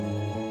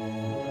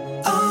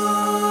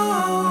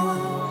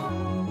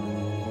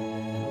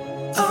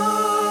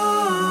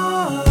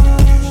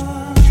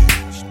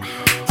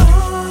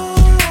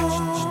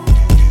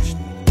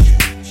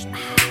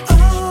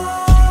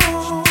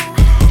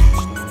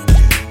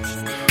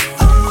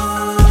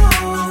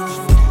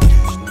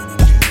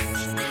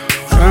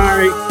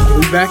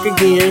back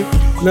again.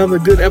 Another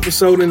good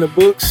episode in the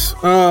books.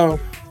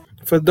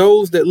 For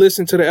those that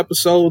listened to the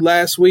episode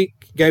last week,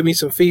 gave me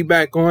some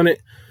feedback on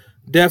it.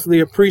 Definitely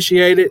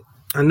appreciate it.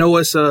 I know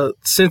it's a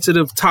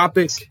sensitive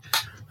topic,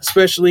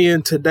 especially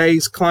in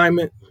today's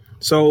climate.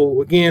 So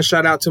again,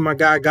 shout out to my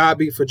guy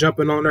Gabi for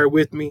jumping on there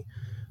with me.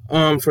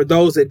 For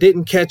those that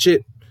didn't catch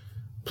it,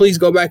 please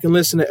go back and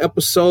listen to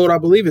episode, I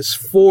believe it's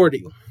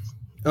 40.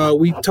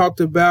 We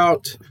talked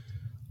about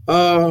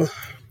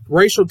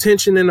racial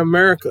tension in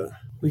America.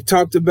 We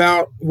talked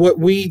about what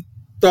we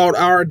thought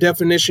our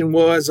definition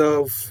was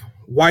of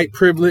white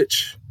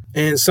privilege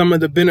and some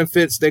of the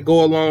benefits that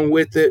go along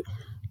with it.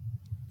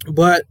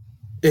 But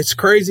it's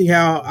crazy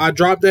how I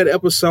dropped that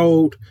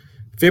episode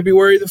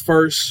February the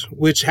 1st,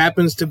 which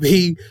happens to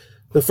be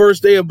the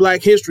first day of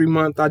Black History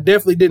Month. I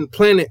definitely didn't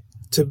plan it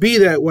to be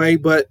that way,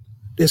 but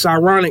it's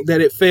ironic that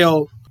it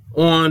fell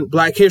on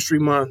Black History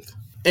Month.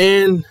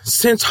 And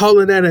since all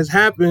of that has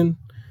happened,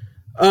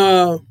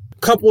 a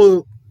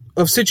couple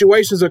of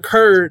situations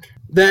occurred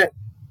that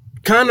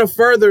kind of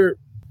further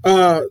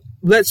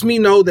lets me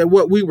know that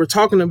what we were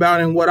talking about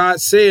and what I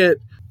said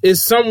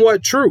is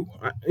somewhat true.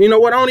 You know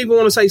what? I don't even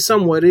want to say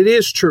somewhat. It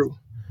is true.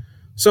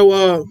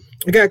 So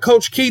I got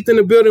Coach Keith in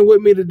the building with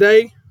me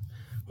today.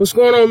 What's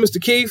going on, Mr.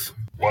 Keith?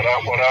 What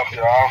up,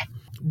 y'all?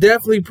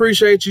 Definitely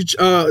appreciate you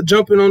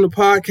jumping on the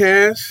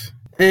podcast.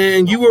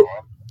 And you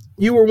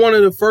were one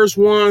of the first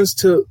ones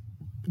to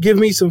give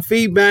me some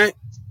feedback,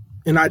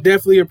 and I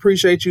definitely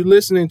appreciate you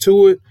listening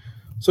to it.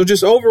 So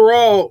just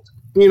overall,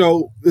 you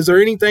know, is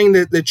there anything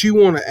that you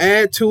want to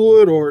add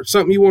to it or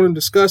something you want to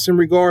discuss in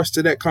regards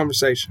to that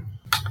conversation?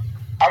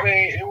 I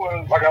mean, it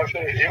was, like I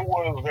said, it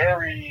was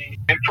very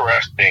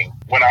interesting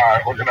when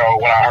I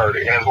heard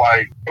it. And it's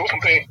like, it was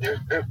something,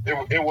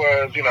 it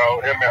was, you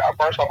know,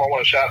 first off, I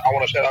want to shout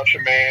out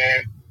your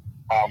man,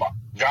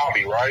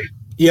 Gabi, right?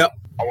 Yep.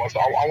 I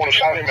want to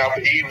shout him out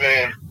for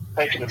even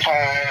taking the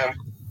time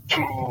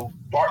to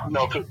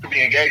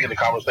be engaged in the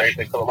conversation.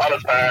 Because a lot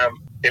of times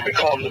it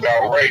becomes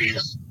about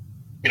race,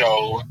 you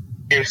know,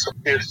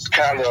 it's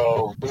kind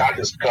of not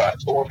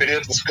discussed. Or if it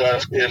is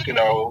discussed, it's, you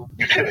know,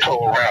 you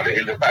tiptoe around it.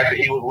 And the fact that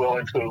he was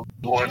willing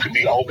to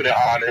be open and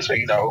honest and,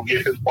 you know,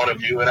 give his point of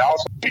view and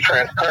also be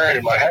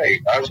transparent, like, hey,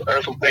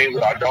 there's some things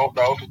that I don't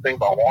know, some things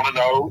I want to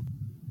know.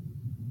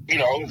 You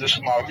know, this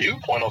is my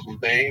viewpoint on some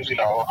things. You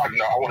know, I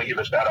want to give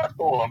a shout out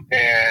to him.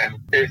 And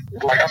it's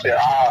like I said,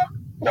 I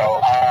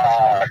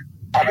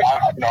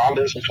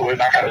listened to it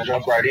and I kind of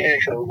jumped right in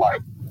because,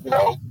 like, you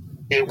know,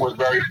 it was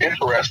very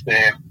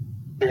interesting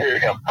to hear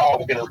him talk.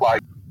 And it's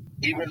like,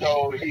 even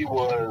though he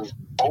was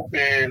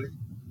open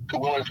to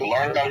willing to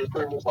learn about his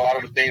privilege, a lot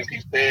of the things he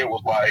said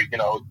was like, you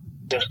know,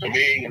 just to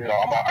me, you know,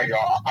 I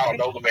don't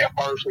know the man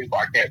personally, so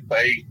I can't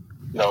say, you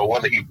know,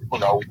 whether he, you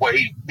know, what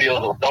he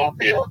feels or don't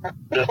feel.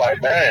 But it's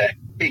like, man,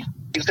 he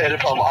said it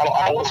from, I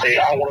don't want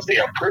to say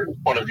a privilege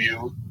point of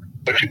view,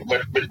 but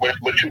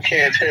you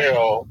can't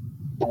tell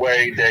the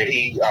way that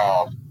he,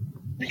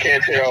 you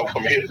can't tell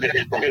from his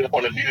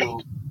point of view,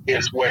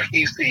 it's what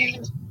he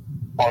sees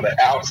on the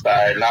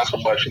outside, not so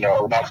much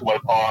on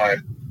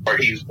where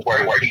he's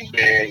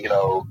been, you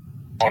know,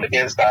 on the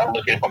inside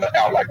looking from the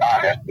out like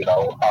I have, you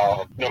know.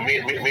 Me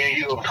and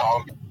you have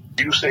talked.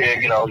 You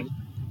said, you know,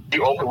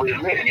 you openly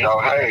admit, you know,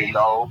 hey, you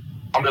know,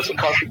 I'm just a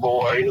country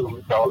boy.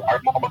 You know,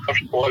 I'm a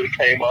country boy who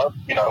came up,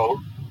 you know,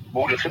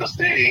 moved into the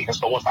city, and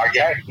so once I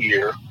got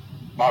here,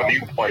 my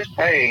viewpoints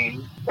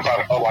changed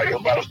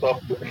about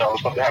stuff, you know,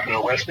 stuff that happened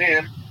in the West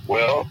End.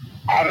 Well,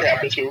 I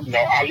happened to, you know,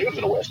 I lived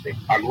in the West End.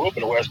 I grew up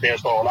in the West End,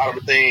 so a lot of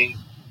the things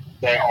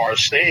that are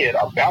said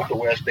about the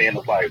West End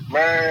is like,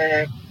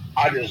 man,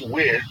 I just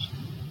wish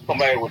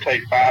somebody would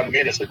take 5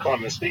 minutes to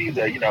come and see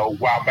that, you know,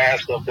 while bad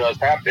stuff does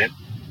happen,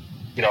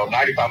 you know,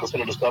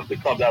 95% of the stuff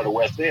that comes out of the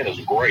West End is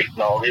great. You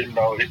know,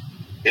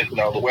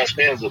 the West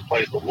End is a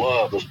place of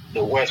love.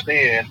 The West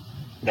End,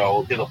 you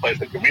know, is a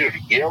place of community.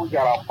 Yeah, we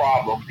got our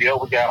problems. Yeah,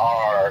 we got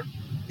our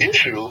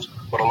issues,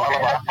 but a lot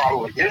of our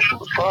problems and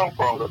issues come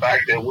from the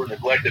fact that we're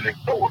neglected and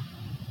ignored.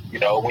 You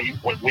know, when you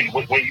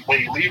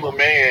leave a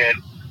man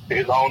to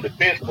his own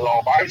defense and his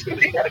own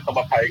vices, he got to come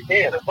up how he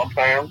can. And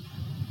sometimes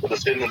the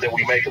decisions that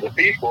we make as a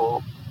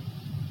people,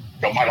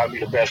 you know, might not be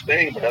the best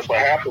thing, but that's what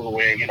happens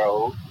when, you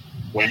know,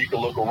 when you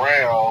can look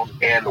around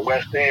and the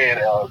West End,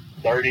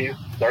 30,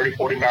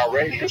 40 mile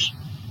radius,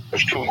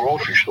 there's 2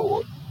 grocery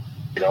stores.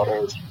 You know,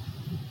 there's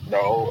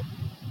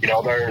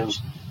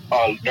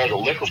a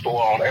liquor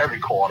store on every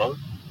corner.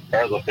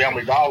 There's a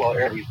Family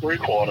Dollar every 3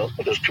 corners,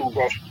 but there's 2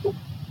 grocery stores.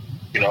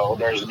 You know,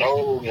 there's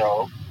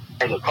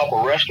a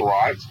couple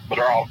restaurants, but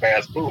they're all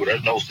fast food.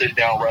 There's no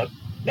sit-down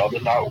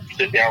there's no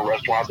sit-down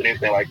restaurants and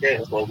anything like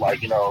that. So it's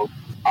like, you know,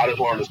 I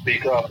just wanted to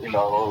speak up, you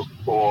know,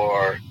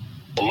 for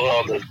the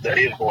love that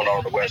is going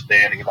on in the West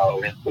End, you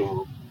know, and to,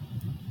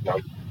 you know,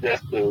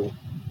 just to, you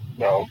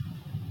know,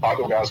 talk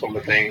about some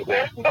of the things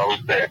that, you know,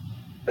 that's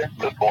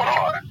going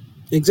on.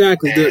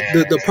 Exactly.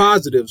 The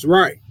positives.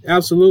 Right.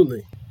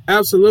 Absolutely.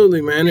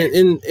 Absolutely, man.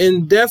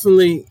 And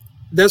definitely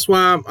that's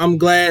why I'm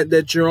glad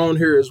that you're on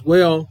here as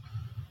well,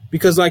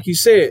 because like you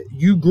said,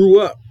 you grew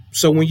up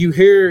So when you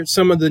hear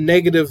some of the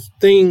negative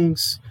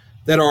things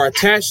that are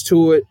attached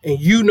to it and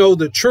you know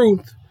the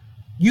truth,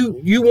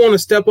 you want to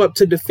step up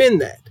to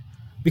defend that.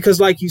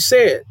 Because like you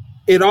said,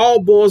 it all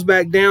boils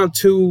back down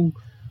to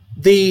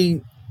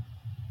the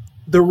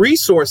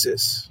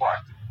resources.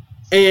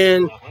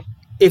 And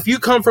if you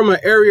come from an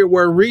area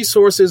where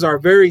resources are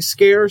very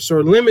scarce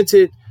or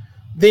limited,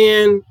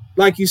 then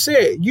like you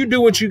said, you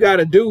do what you got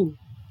to do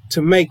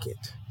to make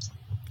it.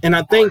 And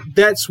I think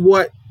that's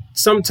what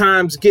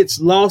sometimes gets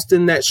lost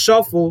in that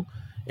shuffle.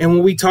 And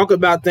when we talk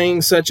about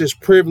things such as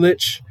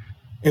privilege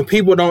and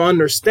people don't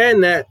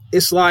understand that,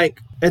 it's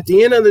like at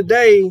the end of the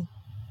day,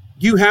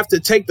 you have to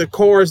take the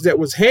cards that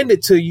was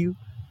handed to you,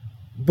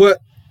 but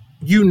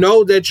you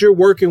know that you're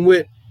working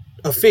with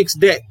a fixed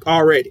deck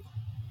already.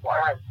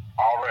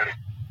 Already.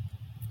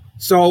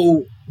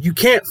 So you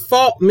can't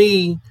fault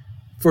me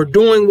for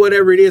doing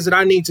whatever it is that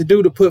I need to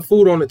do to put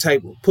food on the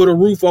table, put a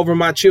roof over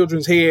my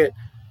children's head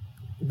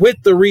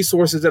with the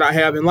resources that I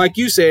have. And like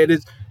you said,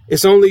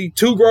 it's only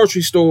 2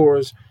 grocery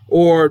stores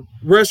or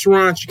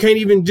restaurants. You can't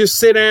even just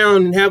sit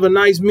down and have a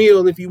nice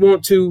meal if you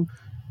want to.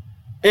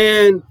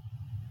 And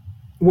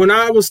when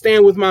I was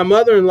staying with my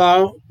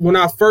mother-in-law, when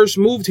I first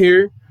moved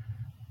here,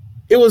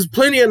 it was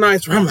plenty of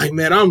nights where I'm like,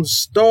 man, I'm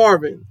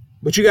starving.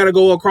 But you got to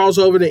go across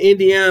over to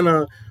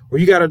Indiana, or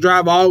you got to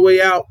drive all the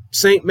way out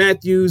St.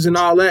 Matthews and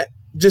all that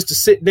just to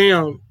sit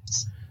down.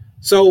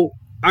 So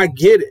I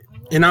get it,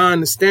 and I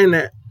understand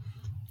that.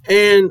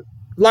 And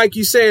like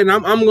you said,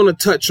 I'm going to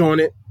touch on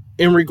it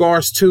in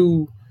regards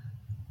to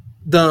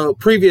the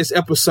previous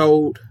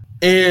episode.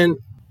 And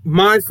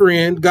my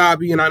friend,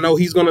 Gabi, and I know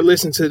he's going to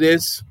listen to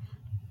this.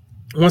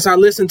 Once I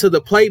listened to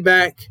the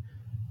playback,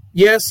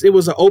 yes, it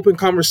was an open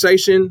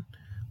conversation.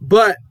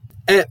 But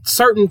at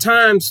certain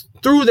times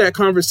through that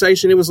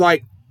conversation, it was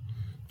like,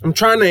 I'm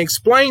trying to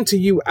explain to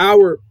you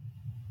our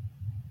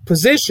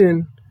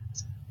position,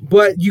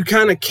 but you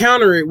kind of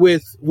counter it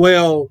with,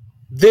 well,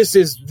 this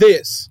is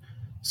this.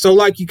 So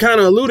like you kind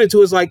of alluded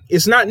to, it's like,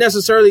 it's not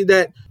necessarily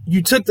that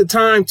you took the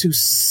time to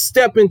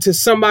step into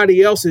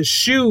somebody else's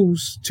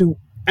shoes to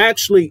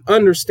actually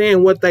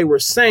understand what they were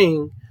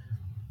saying.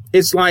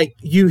 It's like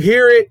you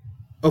hear it.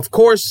 Of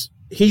course,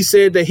 he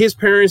said that his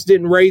parents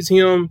didn't raise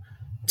him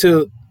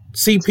to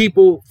see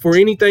people for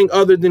anything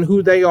other than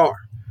who they are.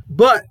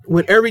 But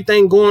with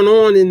everything going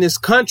on in this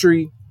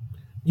country,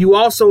 you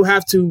also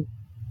have to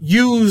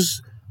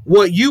use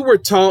what you were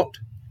taught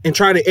and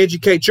try to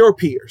educate your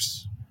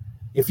peers.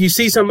 If you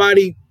see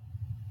somebody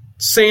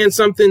saying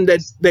something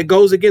that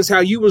goes against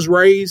how you was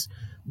raised,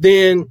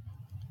 then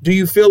do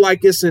you feel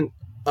like it's an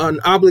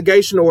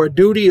obligation or a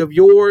duty of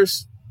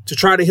yours to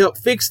try to help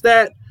fix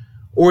that?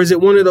 Or is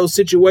it one of those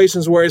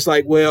situations where it's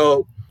like,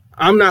 well,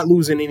 I'm not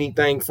losing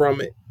anything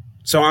from it,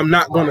 so I'm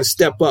not going to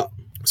step up?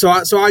 So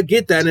I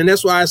get that. And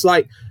that's why it's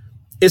like,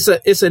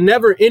 it's a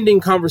never ending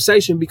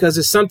conversation, because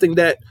it's something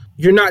that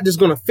you're not just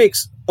going to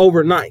fix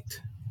overnight.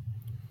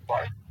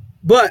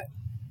 But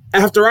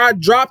after I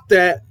dropped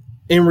that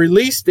and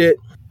released it,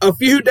 a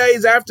few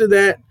days after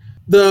that,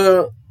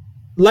 the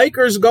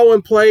Lakers go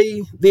and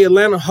play the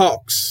Atlanta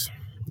Hawks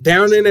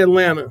down in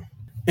Atlanta.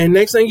 And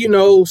next thing you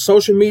know,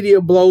 social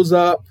media blows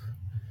up,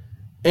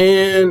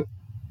 and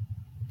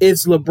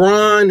it's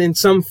LeBron and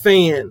some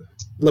fan.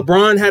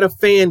 LeBron had a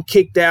fan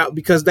kicked out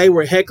because they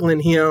were heckling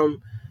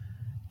him.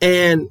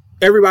 And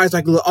everybody's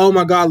like, oh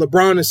my God,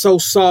 LeBron is so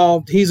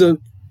soft. He's a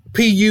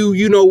PU,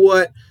 you know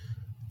what?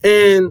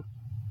 And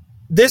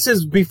this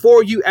is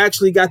before you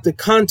actually got the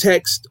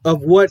context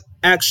of what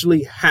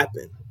actually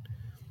happened.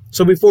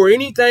 So before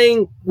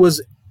anything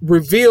was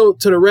revealed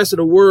to the rest of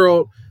the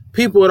world,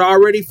 people had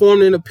already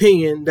formed an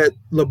opinion that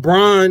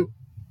LeBron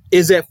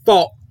is at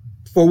fault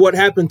for what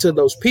happened to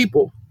those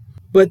people.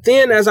 But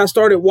then as I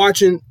started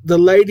watching the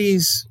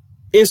lady's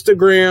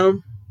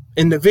Instagram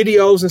and the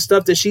videos and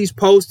stuff that she's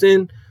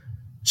posting,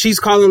 she's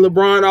calling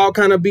LeBron all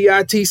kind of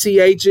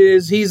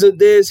bitchs. He's a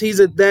this, he's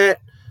a that.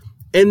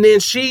 And then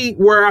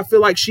where I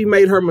feel like she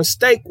made her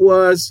mistake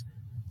was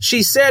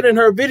she said in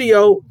her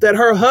video that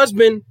her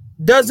husband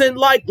doesn't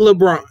like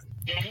LeBron.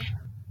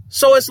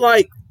 So it's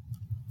like,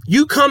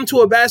 you come to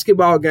a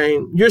basketball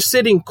game, you're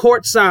sitting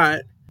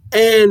courtside,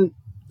 and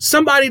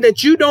somebody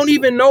that you don't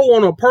even know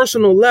on a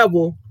personal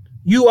level,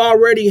 you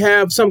already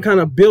have some kind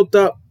of built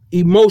up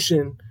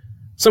emotion,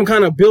 some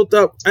kind of built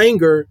up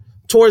anger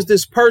towards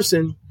this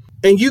person.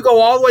 And you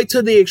go all the way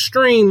to the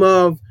extreme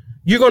of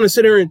you're going to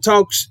sit here and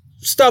talk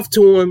stuff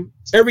to him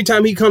every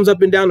time he comes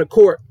up and down the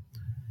court,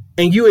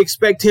 and you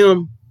expect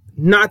him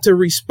not to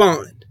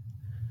respond.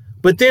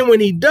 But then when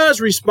he does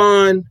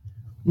respond,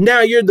 now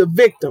you're the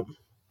victim.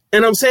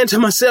 And I'm saying to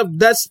myself,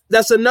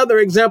 that's another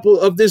example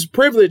of this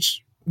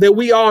privilege that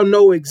we all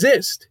know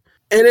exists.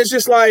 And it's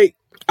just like,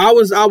 I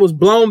was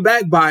blown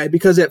back by it,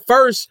 because at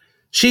first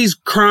she's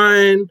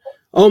crying.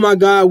 Oh my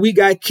God, we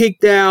got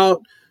kicked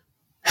out.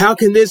 How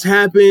can this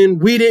happen?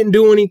 We didn't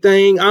do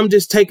anything. I'm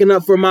just taking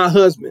up for my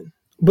husband.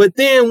 But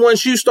then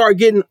once you start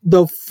getting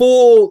the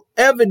full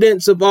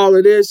evidence of all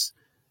of this,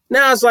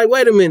 now it's like,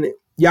 wait a minute.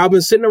 Y'all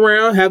been sitting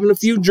around having a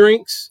few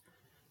drinks,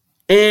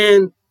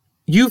 and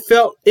you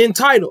felt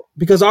entitled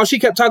because all she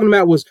kept talking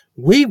about was,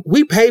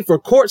 we paid for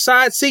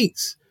courtside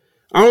seats.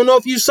 I don't know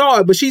if you saw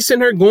it, but she's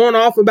sitting here going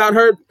off about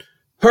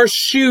her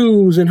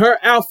shoes and her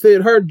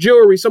outfit, her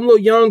jewelry, some little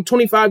young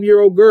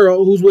 25-year-old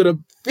girl who's with a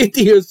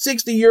 50 or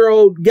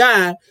 60-year-old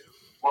guy.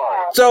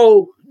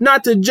 So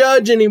not to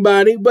judge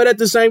anybody, but at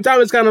the same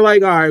time, it's kind of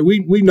like, all right,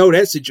 we know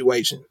that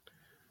situation.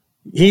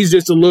 He's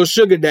just a little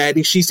sugar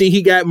daddy. She see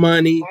he got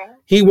money.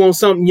 He wants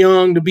something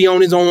young to be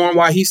on his arm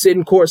while he's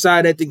sitting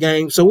courtside at the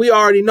game. So we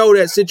already know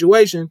that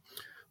situation.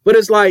 But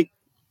it's like,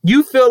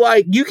 you feel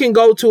like you can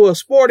go to a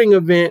sporting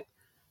event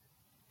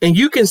and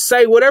you can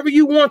say whatever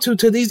you want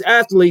to these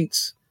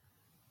athletes,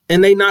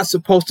 and they not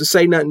supposed to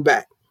say nothing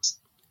back.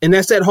 And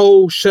that's that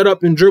whole shut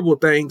up and dribble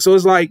thing. So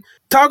it's like,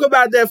 talk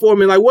about that for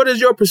me. Like, what is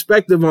your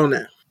perspective on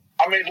that?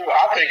 I mean, dude,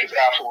 I think it's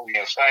absolutely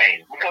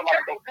insane because,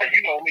 like, okay,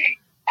 you know me,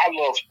 I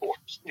love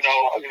sports.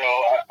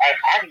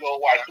 I can go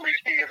watch 3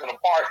 kids in a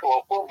park for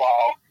a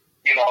football,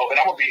 and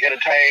I'm gonna be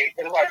entertained.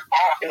 And it's like,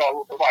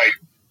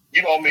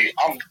 you know me,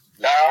 I'm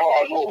down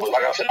on Louisville.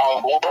 Like I said, I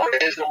was born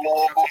and raised in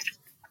Louisville.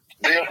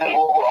 Lived in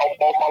Louisville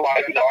all my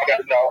life. I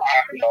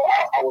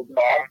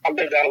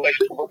lived down in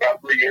Lexington for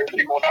about 3 years.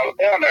 Even when I was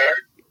down there,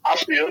 I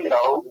still,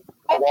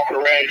 I'm walking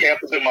around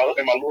campus in my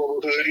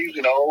Louisville hoodies.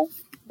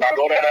 I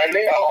go down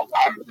there now,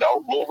 I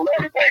know Louisville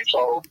everything.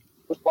 So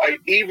it's like,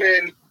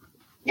 even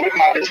with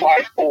my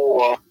dislike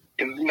for,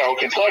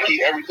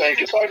 Kentucky, everything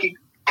Kentucky,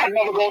 I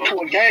never go to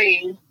a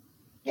game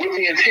with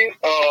the intent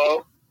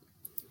of,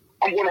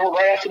 I'm going to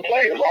harass the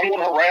players. I'm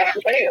going to harass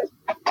the fans.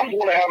 I'm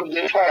going to have a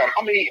good time.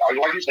 I mean,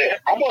 like you said,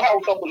 I'm going to have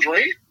a couple of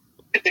drinks.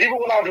 Even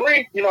when I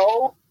drink,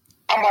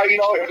 I might,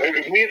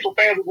 if me and some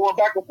fans are going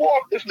back and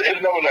forth, it's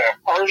never that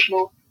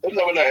personal. It's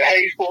never that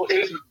hateful.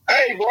 It's,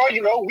 hey,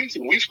 bro,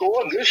 we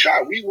scored a good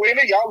shot. We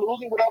winning, y'all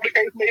losing, whatever the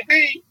case may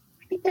be.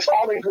 It's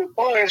all in good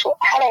fun. So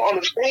I don't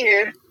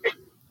understand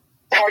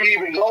how you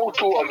even go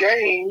to a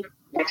game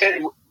with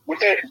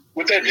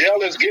that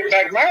jealous get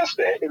back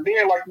mindset. And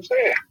then, like you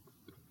said,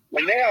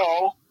 but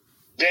now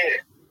that,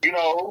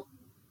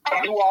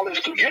 I do all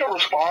this to get a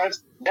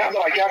response, now that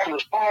I got the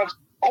response,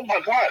 oh my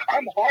God,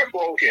 I'm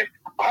heartbroken.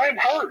 I'm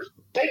hurt.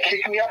 They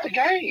kicked me out the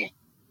game.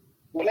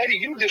 Well, lady,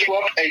 you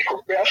disrupt a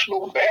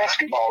professional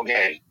basketball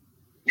game.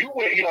 You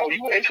went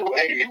into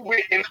like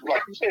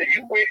you said,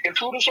 you went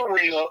into this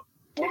arena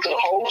with the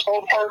whole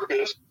sole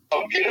purpose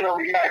of getting a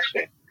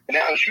reaction. And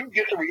now as you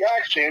get the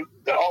reaction,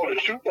 that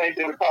that you think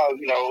that because,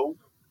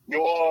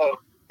 your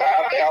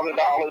 $5,000,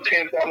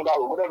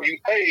 $10,000, whatever you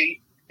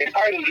pay,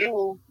 entitles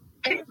you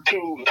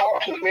to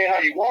talk to the man how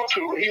you want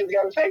to, he's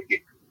got to take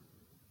it.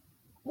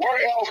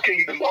 Where else can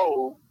you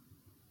go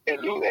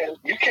and do that?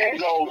 You can't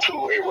go to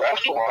a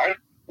restaurant.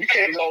 You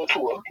can't go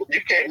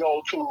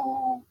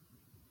to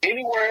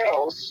anywhere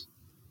else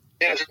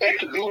and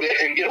expect to do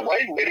that and get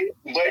away with it.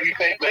 But you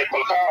think that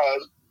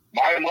because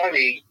my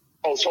money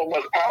holds so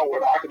much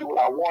power, I can do what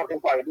I want.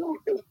 If I do,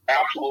 it's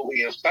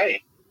absolutely insane.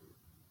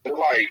 It's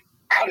like,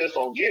 I just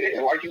don't get it.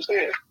 And like you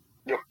said,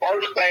 the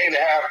first thing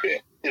that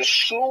happened, as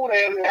soon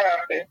as it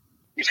happened,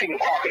 you see the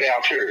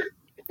crocodile tear.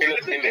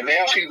 And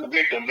now she's a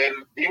victim.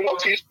 And even though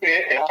she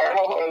spent, and her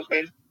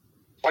husband,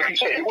 like you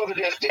said, it wasn't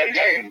just that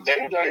game. They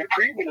was a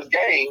previous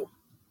game.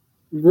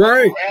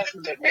 Right.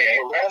 Harassing that man.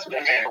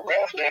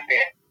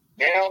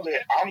 Now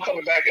that I'm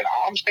coming back and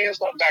I'm saying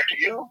something back to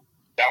you,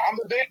 now I'm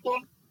the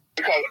victim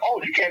because,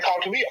 you can't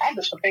talk to me. I'm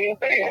just a paying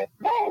fan.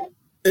 No.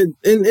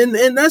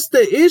 And that's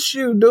the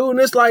issue, dude. And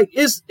it's like,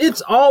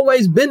 it's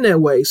always been that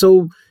way.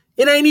 So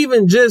it ain't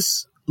even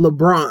just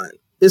LeBron.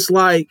 It's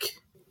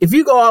like, if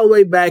you go all the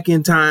way back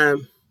in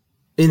time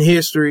in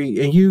history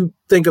and you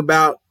think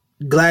about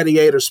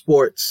gladiator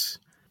sports,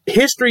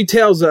 history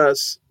tells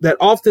us that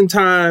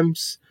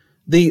oftentimes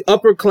the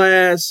upper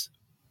class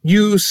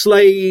used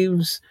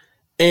slaves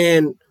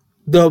and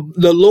the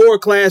lower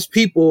class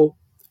people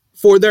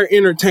for their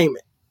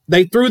entertainment.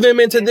 They threw them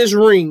into this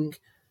ring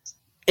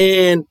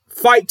and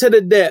fight to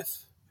the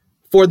death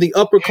for the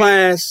upper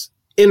class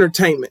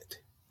entertainment.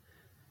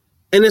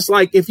 And it's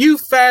like, if you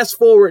fast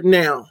forward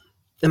now,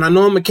 and I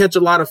know I'm going to catch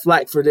a lot of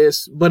flack for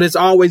this, but it's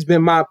always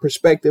been my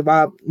perspective.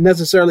 I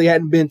necessarily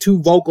hadn't been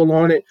too vocal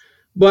on it.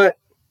 But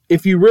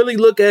if you really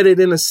look at it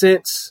in a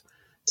sense,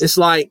 it's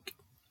like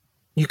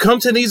you come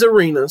to these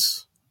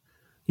arenas,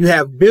 you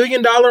have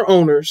billion-dollar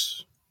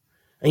owners,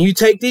 and you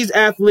take these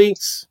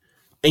athletes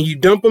and you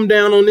dump them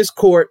down on this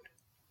court,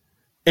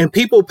 and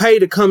people pay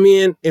to come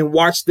in and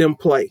watch them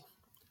play.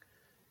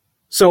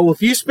 So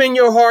if you spend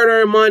your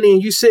hard-earned money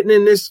and you sitting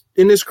in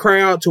this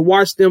crowd to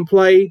watch them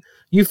play,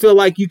 you feel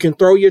like you can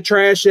throw your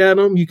trash at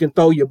them, you can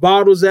throw your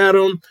bottles at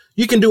them,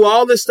 you can do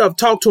all this stuff,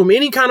 talk to them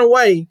any kind of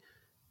way.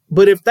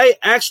 But if they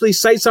actually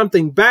say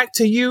something back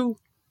to you,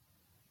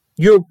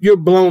 you're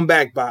blown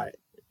back by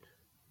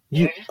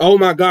it. Oh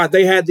my God,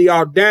 they had the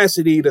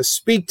audacity to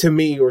speak to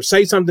me or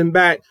say something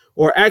back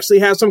or actually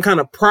have some kind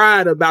of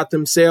pride about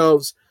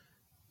themselves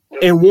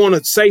and want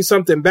to say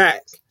something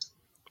back.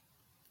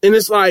 And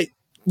it's like,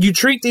 you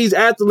treat these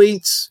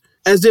athletes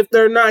as if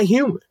they're not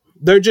human.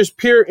 They're just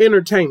pure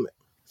entertainment.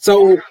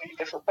 So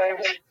it's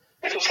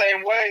the it's the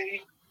same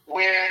way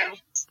when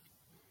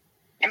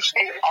you see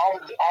it all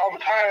the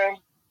time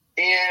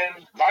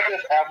in not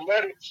just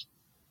athletics.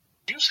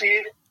 You see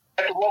it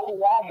at the local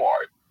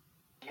Walmart.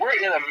 We're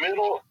in the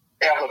middle of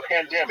a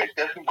pandemic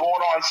that's been going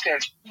on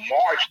since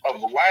March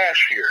of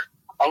last year.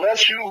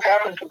 Unless you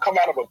happen to come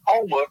out of a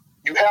coma,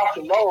 you have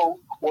to know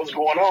what's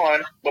going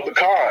on. But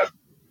because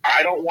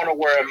I don't want to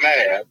wear a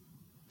mask,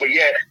 but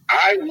yet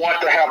I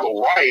want to have the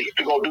right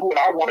to go do what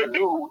I want to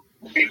do,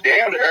 be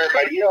damned to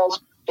everybody else,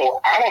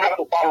 so I don't have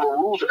to follow the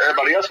rules that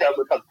everybody else has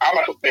because I'm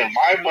going to spend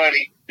my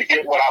money to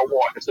get what I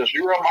want. And since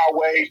you're in my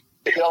way,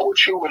 to hell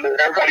with you, and then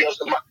everybody else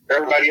is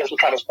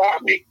trying to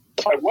stop me.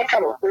 It's like, what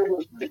kind of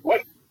privilege?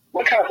 What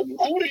kind of?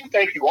 Who do you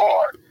think you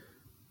are?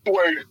 To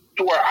where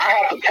I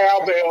have to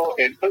cowbell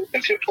and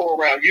tiptoe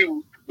around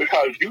you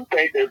because you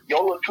think that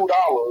your little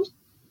 $2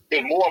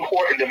 is more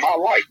important than my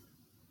life.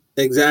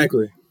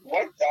 Exactly.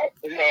 What how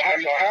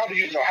do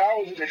you know?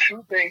 How is it that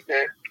you think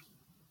that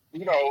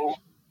you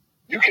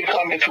can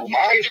come into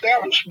my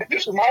establishment?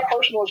 This is my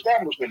personal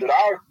establishment that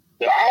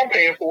I'm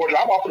paying for, that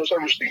I'm offering a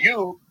service to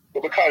you,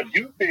 but because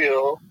you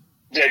feel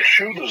that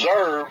you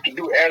deserve to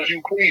do as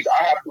you please,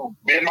 I have to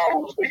bend my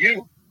rules for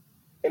you.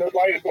 And it's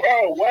like,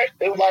 well, what?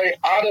 It's like,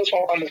 I just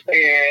don't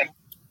understand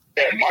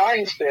that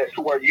mindset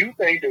to where you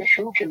think that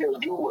you can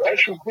just do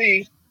as you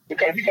please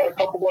because you got a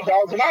couple more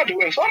dollars than I do.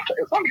 In some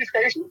of these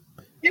cases,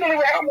 you don't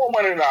even have more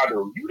money than I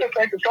do. You just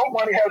think that your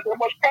money has that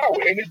much power,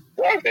 and it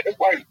doesn't. It's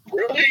like,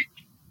 really?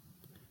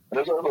 I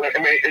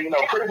mean,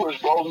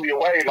 privilege blows me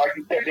away. Like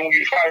you said, then when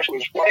you try to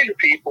explain to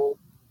people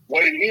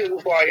what it is,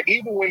 it's like,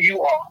 even when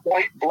you are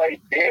point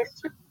blank dead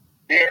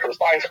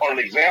precise on an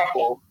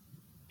example,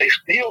 they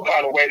still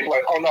kind of wait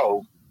like, oh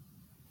no,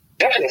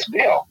 that's just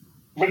them.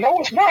 But no,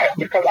 it's not,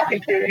 because I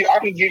can tell you, I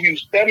can give you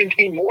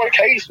 17 more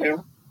cases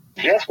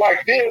just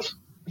like this.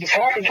 Just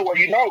happened to where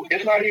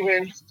it's not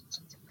even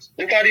it's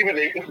a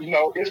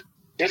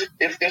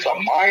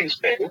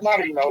mindset. It's not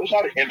it's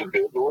not an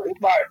individual. It's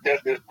not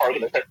just this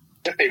person. It's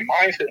a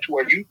mindset to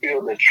where you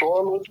feel that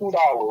your little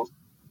 $2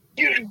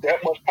 gives you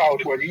that much power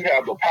to where you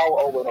have the power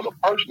over another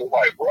person. It's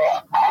like, bro,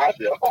 I just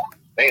don't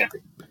understand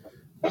it.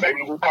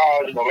 Maybe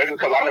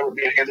because I never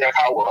been in that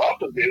power up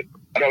to this.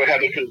 I never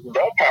had the physical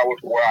power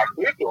to where I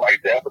could feel like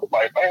that. But it's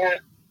like, man,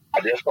 I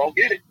just don't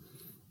get it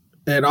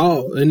at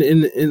all.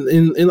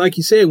 And like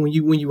you said, when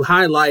you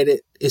highlight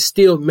it, it's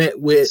still met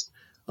with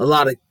a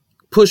lot of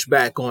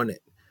pushback on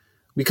it,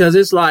 because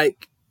it's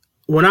like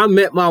when I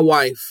met my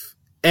wife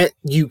at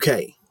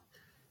UK,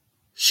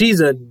 she's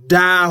a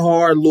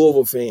diehard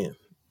Louisville fan.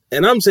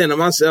 And I'm saying to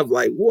myself,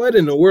 like, what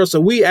in the world? So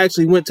we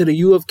actually went to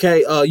the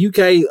UK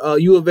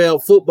U of L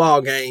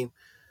football game.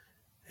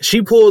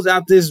 She pulls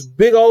out this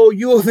big old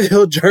U of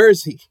L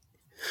jersey.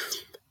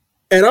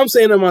 And I'm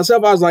saying to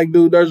myself, I was like,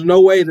 dude, there's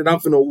no way that I'm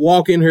finna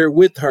walk in here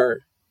with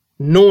her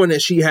knowing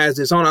that she has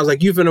this on. I was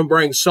like, you finna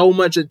bring so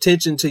much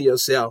attention to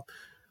yourself.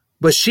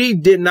 But she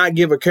did not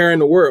give a care in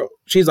the world.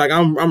 She's like,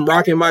 I'm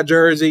rocking my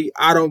jersey.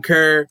 I don't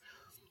care.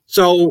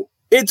 So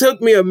it took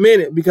me a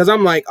minute because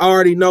I'm like, I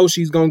already know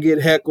she's going to get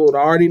heckled. I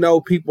already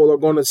know people are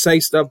going to say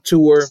stuff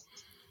to her.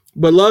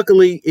 But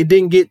luckily, it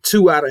didn't get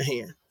too out of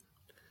hand.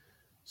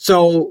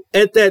 So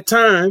at that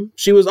time,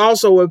 she was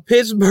also a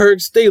Pittsburgh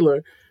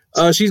Steeler.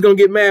 She's going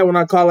to get mad when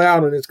I call her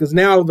out on this because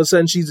now all of a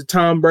sudden she's a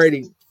Tom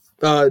Brady,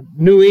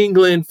 New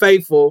England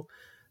faithful.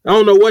 I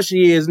don't know what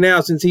she is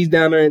now since he's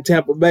down there in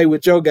Tampa Bay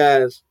with your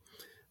guys.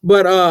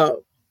 But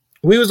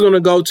we was going to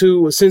go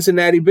to a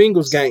Cincinnati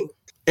Bengals game.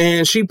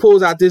 And she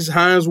pulls out this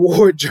Hines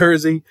Ward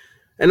jersey.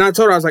 And I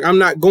told her, I was like, I'm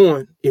not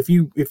going if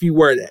you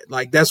wear that.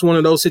 Like, that's one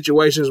of those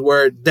situations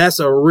where that's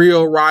a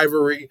real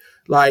rivalry.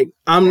 Like,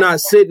 I'm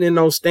not sitting in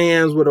those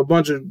stands with a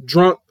bunch of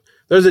drunk.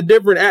 There's a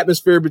different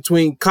atmosphere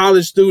between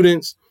college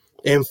students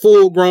and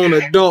full-grown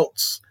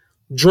adults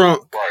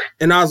drunk.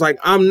 And I was like,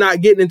 I'm not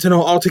getting into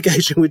no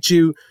altercation with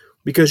you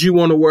because you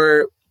want to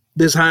wear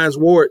this Hines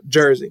Ward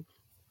jersey.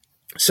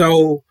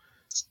 So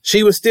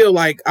she was still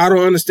like, I don't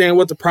understand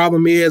what the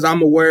problem is. I'm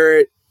going to wear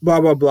it, blah,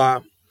 blah,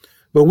 blah.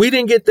 But we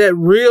didn't get that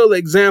real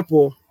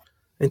example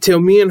until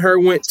me and her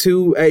went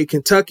to a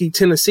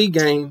Kentucky-Tennessee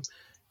game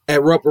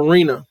at Rupp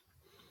Arena.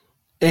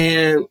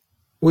 And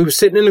we were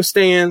sitting in the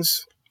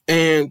stands,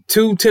 and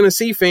two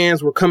Tennessee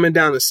fans were coming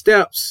down the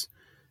steps.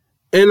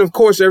 And, of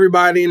course,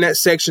 everybody in that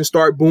section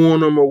started booing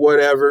them or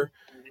whatever.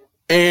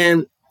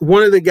 And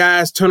one of the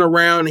guys turned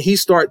around, and he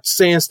starts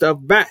saying stuff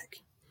back.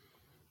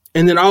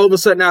 And then all of a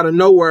sudden, out of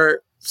nowhere,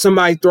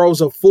 somebody throws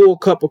a full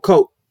cup of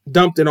Coke,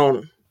 dumped it on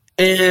him.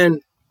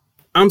 And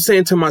I'm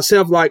saying to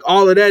myself, like,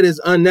 all of that is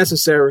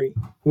unnecessary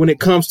when it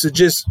comes to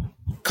just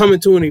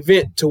coming to an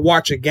event to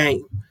watch a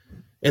game.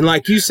 And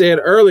like you said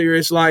earlier,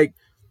 it's like,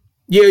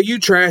 yeah, you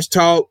trash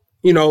talk,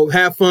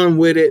 have fun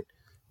with it.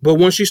 But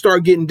once you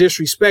start getting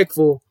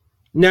disrespectful,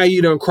 now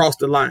you done crossed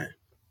the line.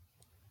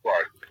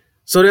 Right.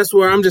 So that's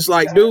where I'm just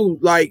like,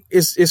 dude, like,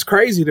 it's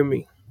crazy to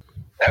me.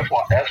 That's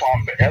why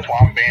I'm banned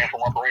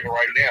from Rupp Arena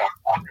right now.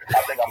 I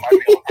think I might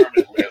be on the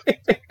permanent list.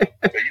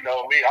 But you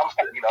know me, I'm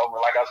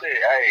like I said,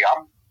 hey,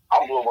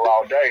 I'm Louisville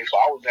all day, so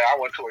I was there. I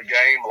went to a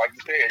game, like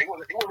you said. It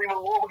wasn't even a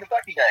Louisville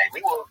Kentucky game.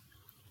 It was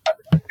I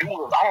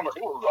don't know,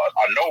 it was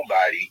a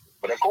nobody.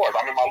 But of course,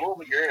 I'm in my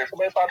Louisville gear, and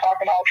somebody start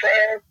talking all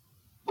trash.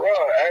 Bro,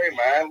 hey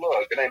man,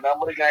 look, it ain't nothing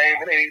but a game.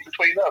 It ain't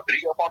between us. But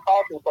he kept on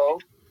talking, so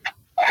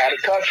I had to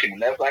touch him.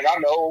 Next thing I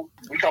know,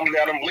 we coming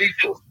down them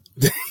bleachers.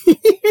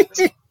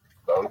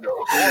 So, of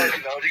course,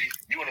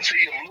 you want to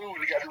see him lose.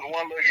 You got this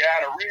one little guy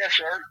in a red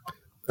shirt.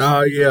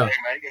 Oh yeah.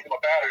 Hey man, you get him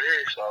up out of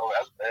here. So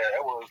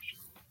that was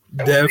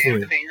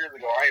definitely 15 years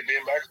ago. I ain't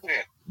been back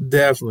since.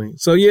 Definitely.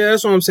 So yeah,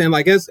 that's what I'm saying.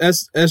 Like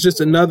that's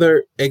just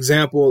another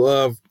example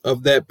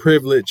of that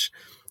privilege.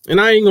 And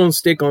I ain't gonna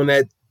stick on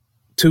that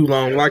too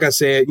long. Like I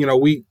said,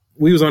 we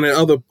was on that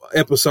other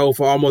episode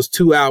for almost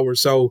 2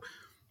 hours. So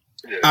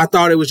I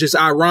thought it was just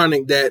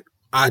ironic that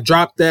I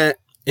dropped that,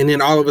 and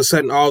then all of a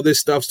sudden all this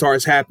stuff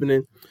starts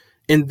happening.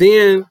 And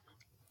then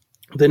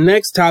the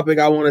next topic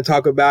I want to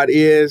talk about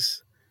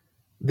is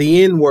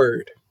the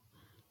N-word.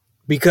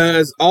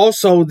 Because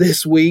also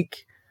this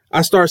week,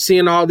 I start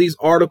seeing all these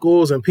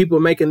articles and people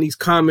making these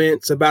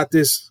comments about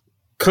this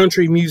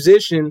country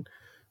musician,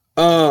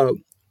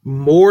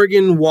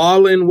 Morgan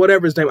Wallen,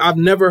 whatever his name. I've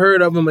never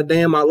heard of him a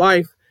day in my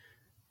life.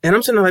 And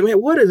I'm sitting there like,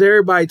 man, what is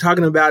everybody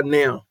talking about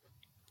now?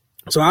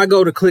 So I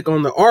go to click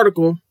on the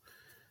article,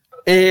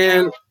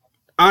 and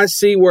I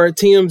see where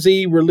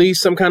TMZ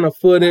released some kind of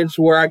footage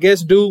where I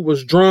guess dude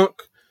was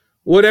drunk,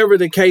 whatever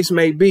the case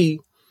may be.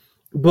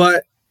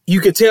 But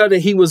you could tell that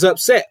he was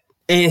upset,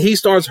 and he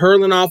starts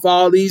hurling off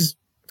all these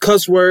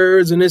cuss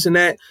words and this and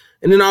that.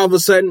 And then all of a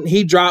sudden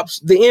he drops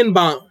the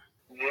N-bomb.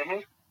 Mm-hmm.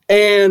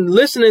 And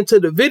listening to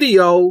the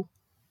video,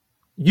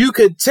 you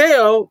could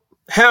tell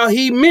how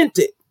he meant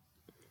it.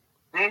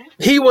 Mm-hmm.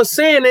 He was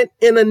saying it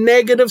in a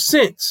negative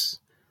sense.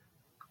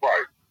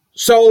 Right.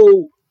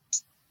 So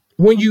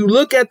when you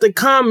look at the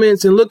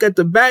comments and look at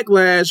the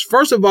backlash,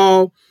 first of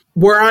all,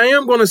 where I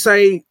am going to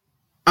say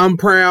I'm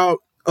proud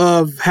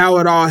of how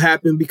it all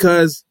happened,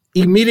 because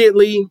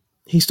immediately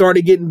he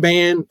started getting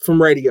banned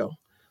from radio.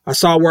 I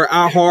saw where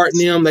iHeart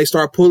and them, they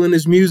start pulling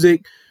his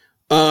music.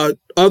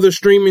 Other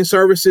streaming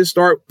services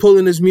start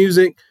pulling his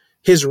music.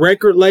 His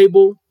record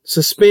label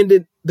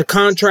suspended the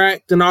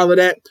contract and all of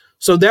that.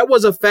 So that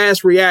was a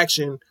fast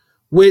reaction,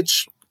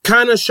 which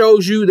kind of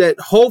shows you that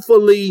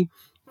hopefully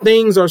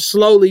things are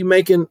slowly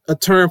making a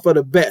turn for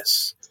the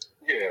best.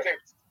 Yeah.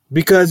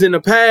 Because in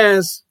the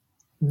past,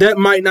 that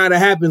might not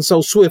have happened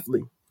so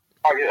swiftly.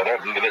 Oh, yeah, they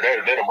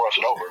done brush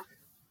it over.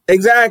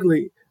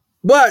 Exactly.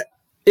 But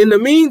in the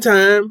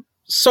meantime,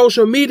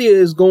 social media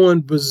is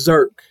going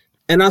berserk.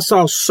 And I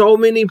saw so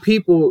many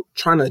people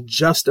trying to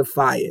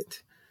justify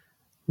it.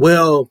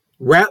 Well,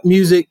 rap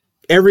music,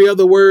 every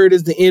other word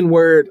is the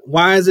N-word.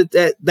 Why is it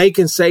that they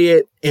can say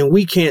it and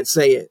we can't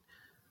say it?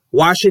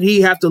 Why should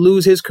he have to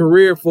lose his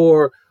career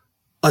for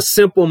a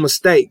simple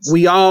mistake?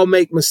 We all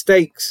make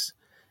mistakes.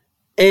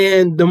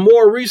 And the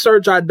more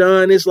research I've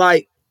done, it's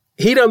like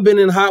he done been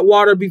in hot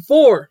water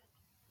before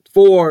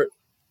for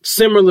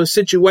similar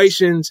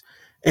situations,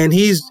 and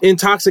he's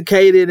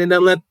intoxicated and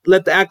then let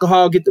the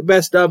alcohol get the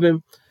best of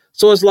him.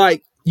 So it's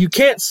like, you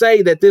can't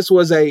say that this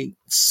was a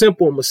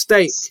simple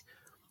mistake,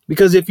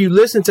 because if you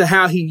listen to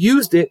how he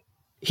used it,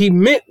 he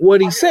meant what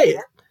he said.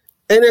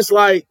 And it's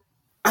like,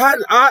 I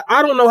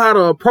don't know how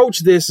to approach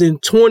this in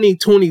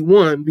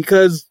 2021,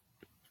 because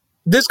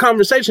this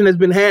conversation has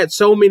been had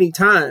so many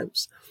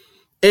times,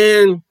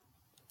 and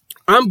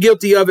I'm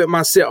guilty of it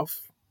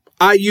myself.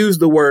 I use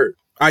the word.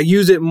 I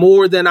use it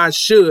more than I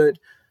should.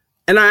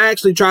 And I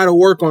actually try to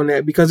work on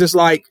that, because it's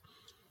like,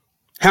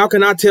 how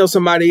can I tell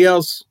somebody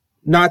else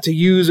not to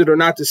use it or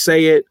not to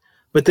say it,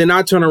 but then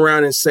I turn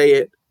around and say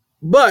it?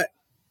 But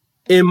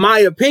in my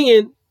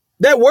opinion,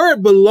 that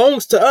word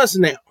belongs to us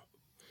now.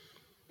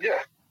 Yeah.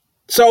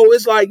 So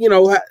it's like,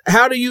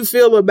 how do you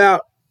feel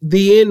about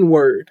the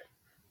N-word?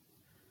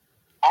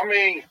 I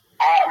mean,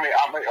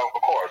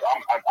 of course,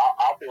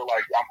 I feel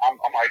like I'm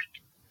like,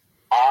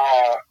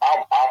 I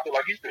feel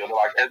like you feel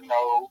like, as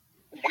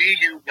we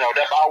use,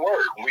 that's our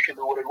word. We can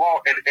do what we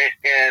want,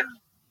 and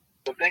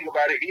the thing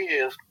about it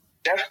is,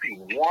 that's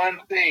the one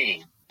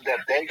thing that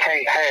they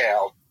can't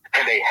have,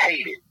 and they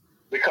hate it,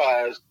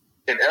 because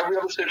in every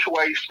other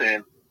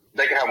situation,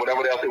 they can have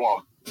whatever else they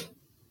want.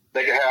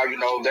 They can have,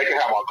 they can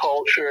have our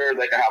culture,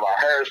 they can have our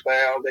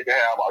hairstyle, they can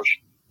have our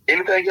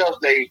anything else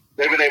they've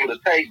been able to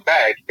take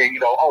back, and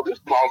this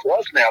belongs to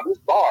us now, this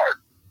is ours,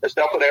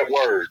 except for that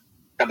word,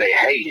 and they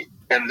hate it.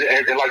 And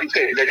like you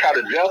said, they try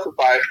to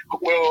justify it.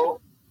 Well,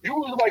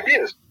 use it like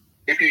this.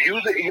 If you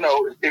use it,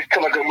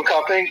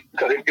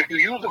 if you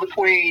use it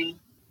between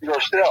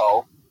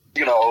yourself,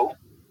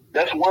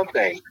 that's one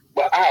thing.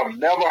 But I have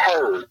never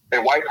heard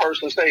a white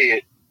person say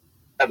it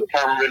as a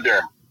term of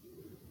endearment.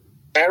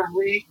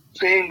 Every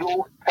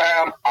single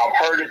time I've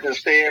heard it been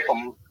said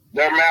from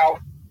their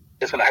mouth,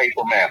 it's in a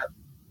hateful manner,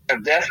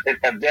 and that's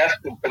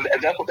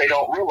what they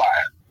don't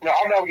realize.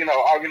 I've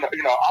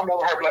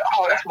never heard like,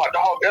 oh, that's my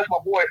dog, that's my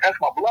boy, that's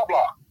my blah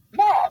blah.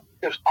 Nah,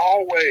 it's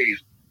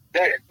always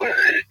that,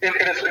 and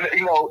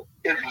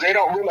they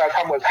don't realize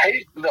how much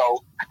hate,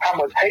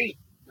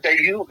 they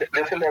use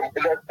that's in their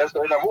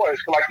voice.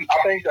 Like I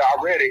think that I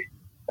read it,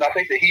 and I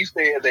think that he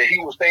said that he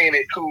was saying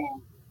it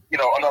to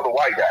another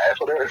white guy.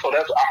 So that's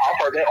I've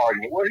heard that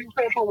argument. Well, he was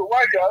saying to the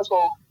white guy,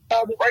 so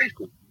how's it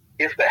racist?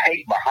 It's the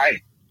hate behind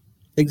it.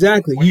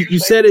 Exactly. You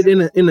said it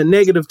in a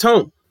negative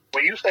tone.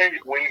 When you say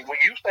that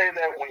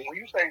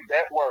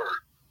word,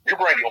 you're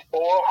bringing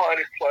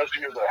 400 plus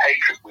years of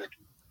hatred with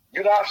you.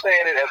 You're not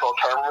saying it as a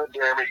term of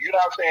endearment. You're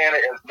not saying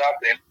it as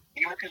nothing.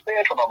 Even if you say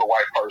it to another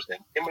white person,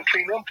 in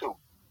between them two,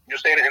 you're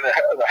saying it in a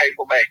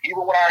hateful manner.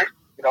 Even when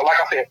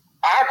like I said,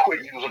 I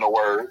quit using the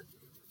word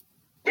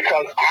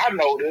because I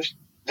noticed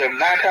that 9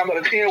 times out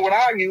of 10 when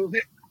I use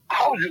it,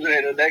 I was using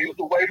it in a negative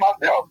way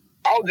myself.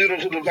 I was using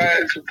it to the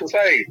bad to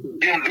say,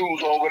 them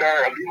dudes over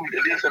there,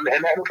 this and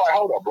that. It's like,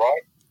 hold up, bro.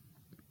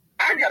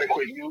 I gotta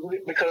quit using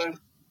it because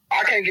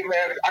I can't get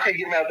mad. I can't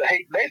get mad at the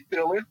hate they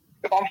feeling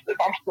if I'm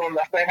still in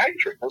that same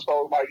hatred. And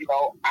so, like,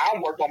 I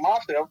worked on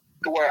myself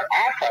to where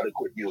I try to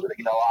quit using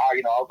it. I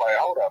was like,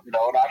 hold up,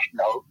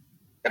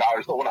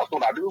 so when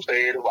I do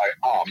say it, it's like,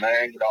 oh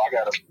man, I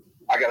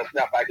gotta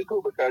snap back into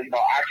it because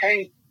I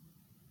can't,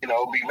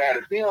 be mad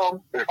at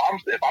them if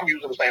I'm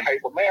using the same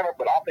hateful manner.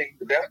 But I think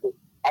that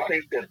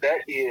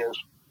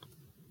is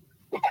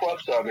the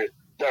crux of it.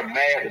 They're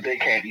mad that they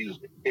can't use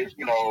it. It's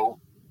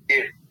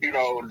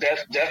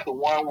that's the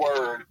one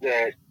word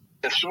that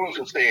as soon as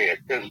it's said,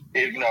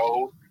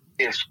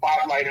 it's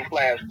spotlighting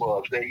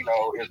flashbulbs. That it's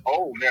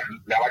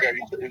now I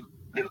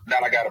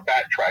got to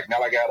backtrack.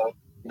 Now I got to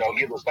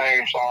give the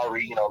same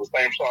sorry. The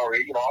same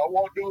sorry. I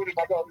won't do it if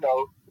I don't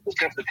know the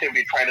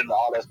sensitivity training and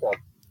all that stuff.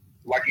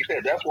 Like you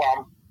said, that's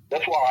why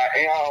I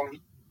am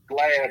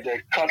glad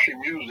that country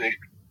music,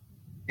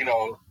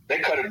 they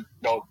cut it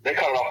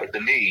off at the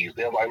knees.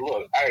 They're like,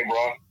 look, hey,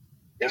 bro.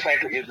 This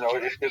ain't the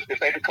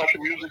country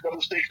music of the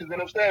 60s and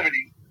the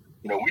 70s.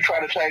 We try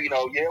to change. We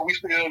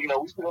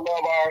still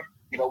love our.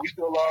 We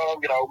still love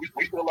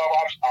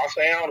our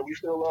sound, and we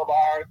still love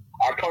our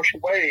country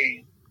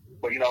ways.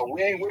 But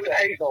we ain't with the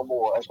hate no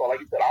more. And so,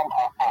 like you said,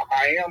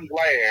 I am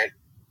glad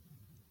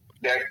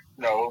that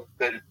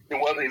that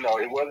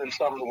it wasn't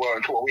something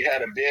where we had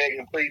to beg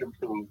and plead them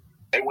to.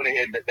 They went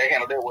ahead. They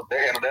handled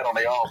that on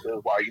their own. So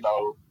it's like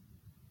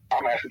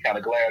I'm actually kind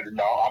of glad that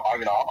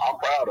I'm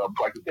proud of them.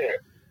 Like you said.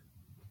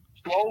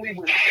 Slowly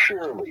but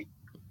surely,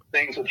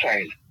 things have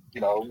changed.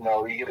 It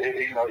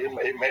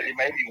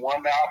may be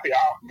 1 mile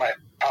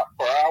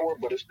per hour,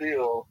 but it's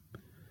still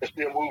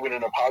moving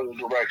in a positive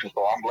direction.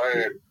 So I'm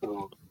glad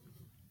to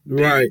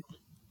right.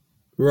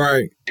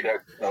 See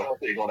that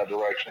going that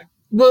direction.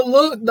 But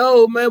look,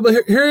 though, man.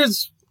 But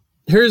here's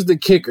the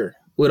kicker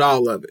with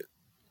all of it,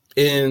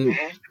 and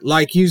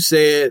like you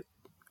said,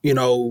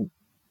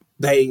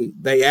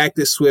 they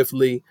acted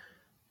swiftly,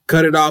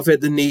 cut it off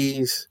at the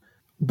knees,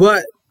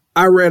 but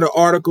I read an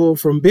article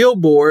from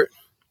Billboard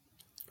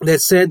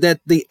that said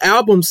that the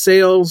album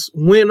sales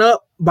went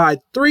up by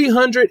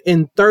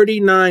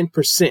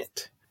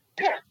 339%.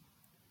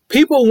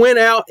 People went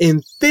out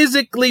and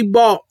physically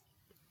bought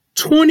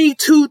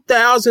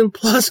 22,000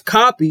 plus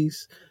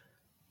copies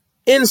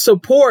in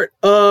support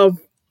of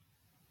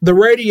the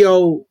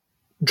radio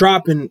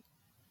dropping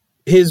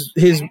his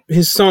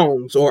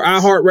songs, or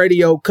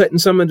iHeartRadio cutting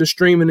some of the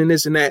streaming and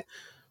this and that.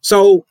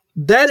 So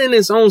that in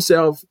its own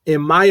self,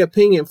 in my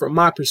opinion, from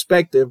my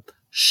perspective,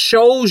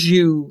 shows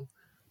you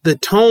the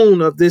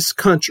tone of this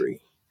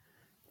country.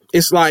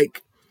 It's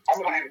like,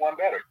 I'm going to give one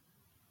better.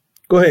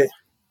 Go ahead.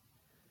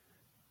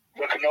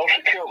 The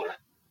Kenosha Killer,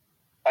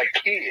 a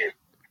kid,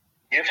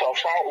 gets an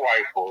assault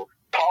rifle,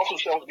 calls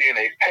himself being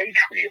a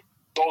patriot,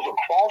 goes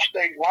across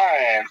state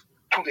lines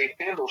to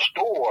defend a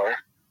store,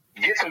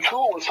 gets into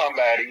it with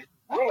somebody,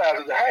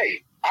 realizes that,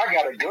 hey, I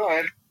got a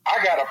gun,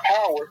 I got a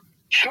power,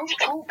 shoots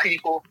 2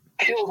 people,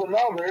 kills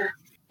another.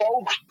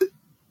 Folks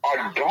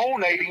are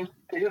donating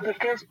to his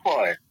defense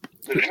fund.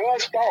 The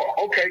judge thought,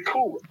 okay,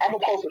 cool. I'm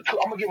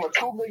gonna give him a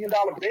 $2 million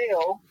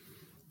bail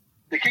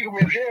to keep him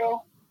in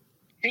jail.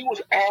 He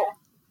was out.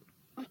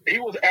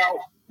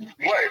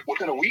 What?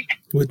 Within a week?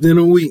 Within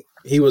a week,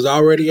 he was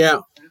already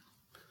out.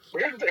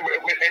 And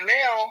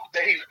now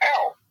that he's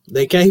out,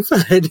 they can't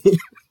find him.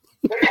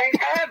 They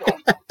can't find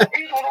him.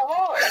 He's on the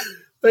run.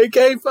 They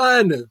can't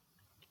find him.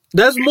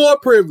 That's more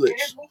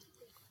privilege.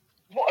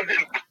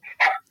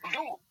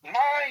 Dude,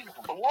 mind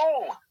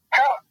blown.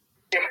 How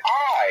if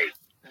I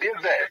did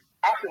that,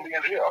 I should be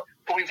in jail.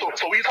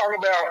 So we talking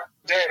about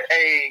that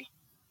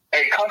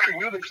a country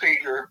music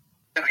singer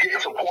is getting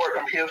support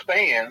from his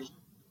fans.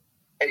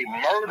 A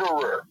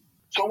murderer,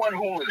 someone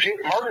who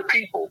legit murdered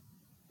people,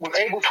 was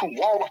able to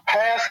walk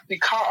past the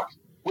cops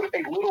with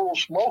a literal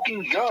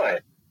smoking gun,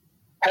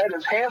 had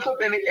his hands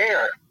up in the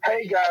air.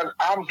 Hey guys,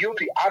 I'm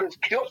guilty. I just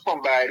killed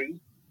somebody.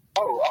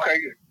 Oh, okay.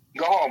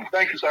 Go home.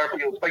 Thank you, sir, for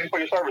your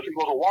service. He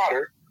goes to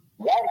water.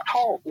 Walked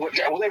home. Was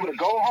able to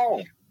go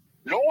home,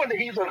 knowing that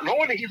he's a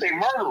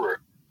murderer.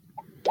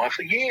 Once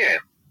again,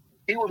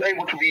 he was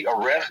able to be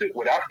arrested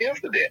without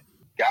incident.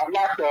 Got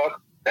locked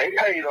up. They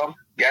paid him.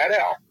 Got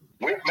out.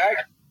 Went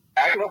back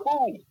acting a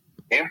fool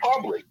in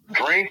public,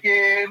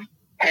 drinking,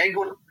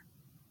 hanging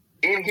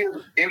in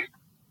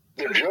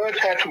The judge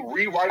had to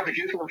rewrite the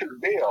Gibson to the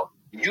bill.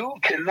 You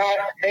cannot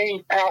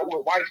hang out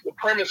with white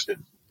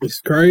supremacists. It's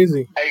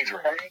crazy.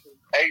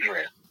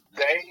 Adrian,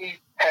 they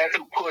had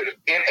to put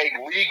in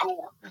a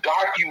legal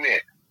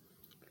document,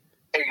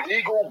 a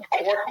legal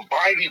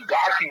court-binding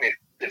document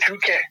that you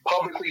can't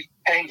publicly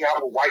hang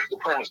out with white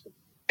supremacists.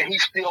 And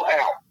he's still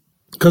out.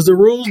 Because the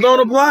rules don't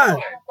apply.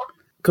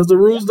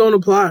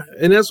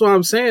 And that's what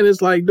I'm saying.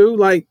 It's like, dude,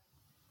 like,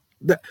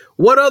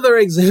 what other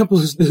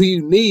examples do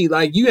you need?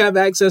 Like, you have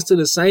access to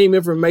the same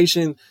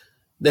information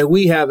that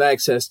we have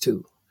access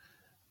to.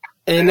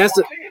 And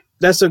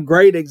that's a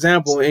great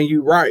example, and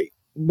you're right.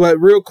 But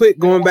real quick,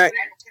 going back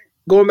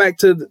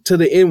to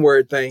the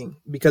N-word thing,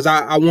 because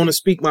I want to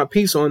speak my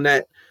piece on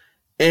that.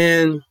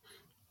 And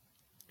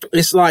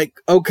it's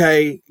like,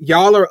 okay,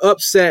 y'all are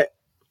upset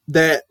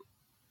that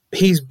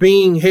he's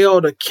being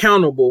held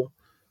accountable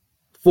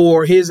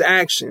for his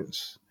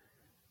actions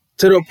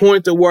to the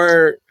point to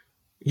where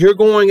you're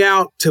going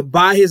out to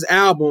buy his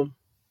album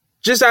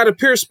just out of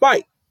pure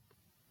spite.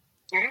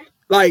 Mm-hmm.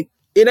 Like,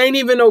 it ain't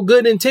even no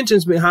good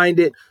intentions behind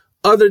it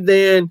other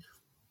than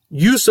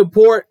you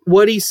support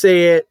what he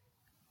said.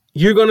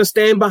 You're going to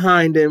stand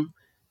behind him.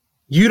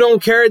 You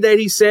don't care that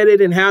he said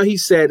it and how he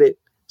said it.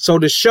 So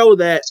to show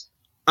that,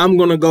 I'm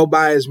going to go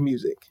buy his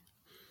music.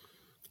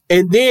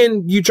 And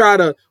then you try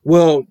to,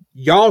 well,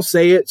 y'all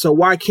say it, so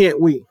why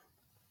can't we?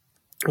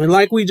 And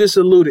like we just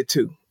alluded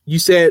to, you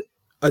said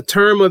a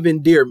term of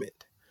endearment.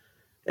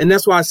 And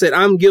that's why I said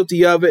I'm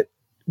guilty of it.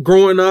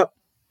 Growing up,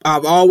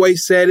 I've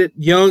always said it.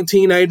 Young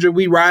teenager,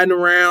 we riding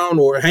around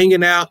or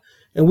hanging out,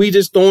 and we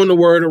just throwing the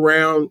word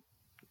around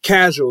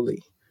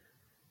casually.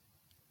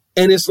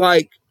 And it's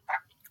like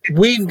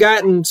we've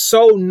gotten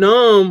so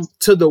numb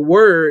to the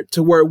word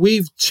to where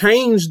we've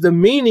changed the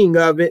meaning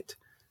of it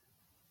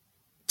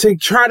to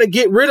try to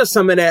get rid of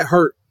some of that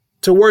hurt,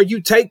 to where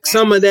you take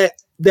some of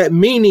that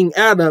meaning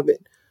out of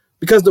it,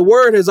 because the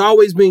word has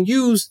always been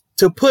used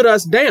to put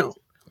us down.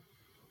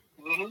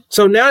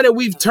 So now that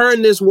we've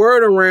turned this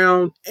word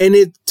around and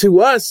it to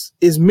us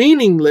is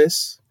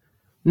meaningless,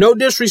 no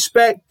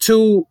disrespect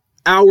to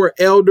our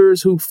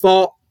elders who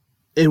fought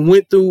and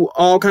went through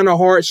all kind of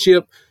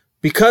hardship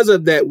because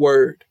of that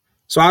word.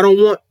 So I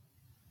don't want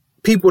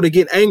people to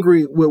get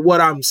angry with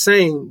what I'm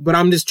saying, but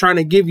I'm just trying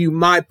to give you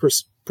my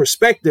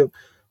perspective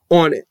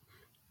on it.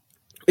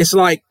 It's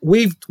like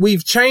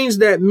we've changed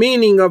that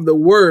meaning of the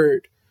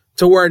word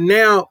to where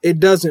now it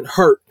doesn't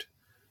hurt.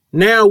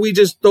 Now we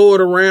just throw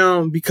it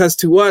around because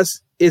to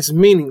us, it's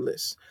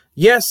meaningless.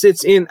 Yes,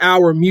 it's in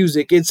our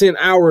music. It's in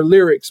our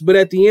lyrics. But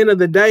at the end of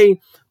the day,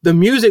 the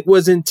music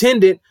was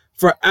intended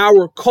for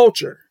our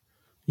culture.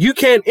 You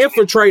can't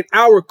infiltrate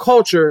our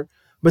culture,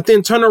 but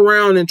then turn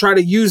around and try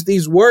to use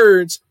these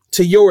words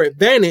to your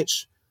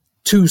advantage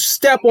to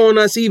step on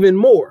us even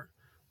more.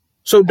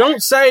 So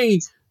don't say,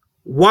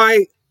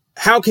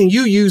 how can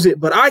you use it,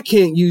 but I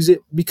can't use it,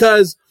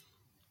 because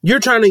you're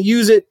trying to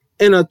use it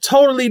in a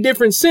totally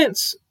different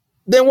sense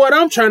than what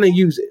I'm trying to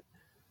use it.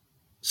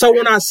 So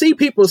when I see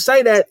people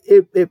say that,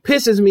 it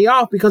pisses me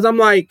off, because I'm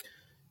like,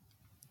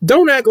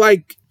 don't act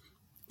like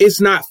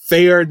it's not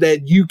fair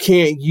that you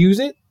can't use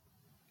it.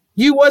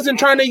 You wasn't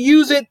trying to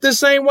use it the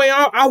same way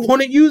I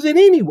want to use it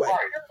anyway.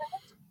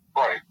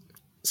 Right.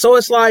 So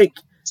it's like,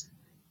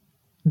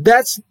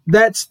 that's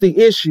the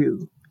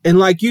issue. And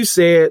like you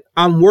said,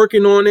 I'm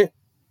working on it.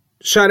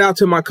 Shout out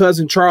to my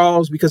cousin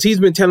Charles, because he's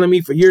been telling me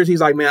for years,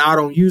 he's like, man, I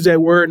don't use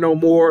that word no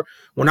more.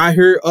 When I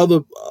hear other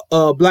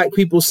black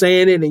people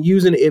saying it and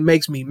using it, it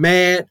makes me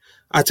mad.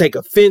 I take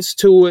offense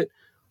to it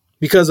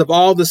because of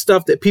all the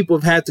stuff that people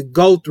have had to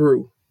go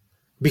through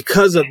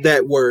because of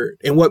that word,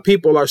 and what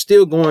people are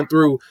still going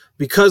through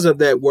because of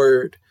that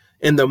word.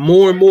 And the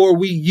more and more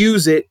we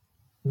use it,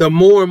 the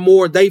more and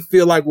more they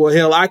feel like, well,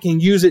 hell, I can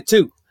use it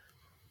too.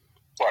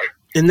 Right.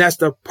 And that's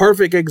the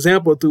perfect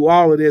example through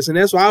all of this. And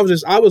that's why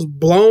I was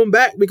blown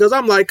back, because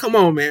I'm like, come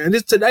on, man.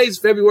 Today's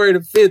February the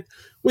 5th.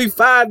 We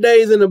 5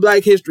 days into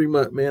Black History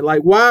Month, man.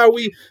 Like, why are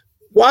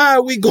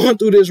we going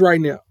through this right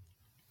now?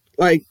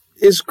 Like,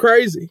 it's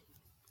crazy.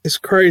 It's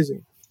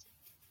crazy.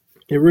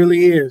 It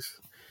really is.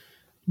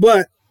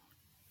 But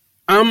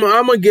I'm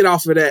gonna get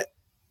off of that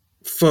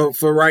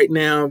for right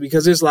now,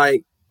 because it's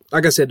like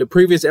I said, the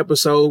previous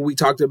episode, we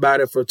talked about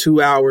it for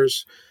 2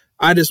 hours.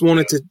 I just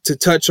wanted to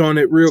touch on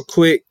it real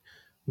quick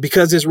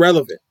because it's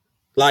relevant.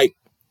 Like,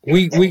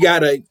 we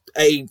got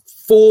a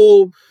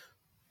full,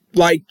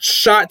 like,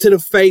 shot to the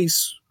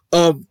face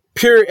of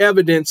pure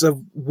evidence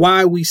of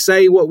why we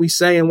say what we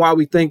say and why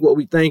we think what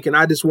we think. And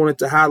I just wanted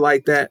to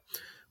highlight that.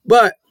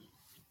 But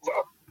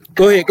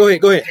go ahead. I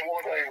remember.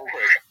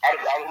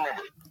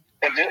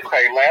 And this,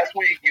 last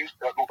week,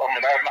 on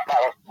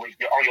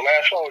your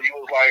last show, you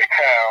was like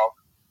how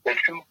that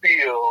you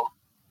feel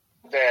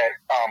that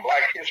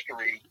Black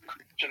history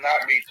should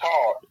not be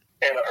taught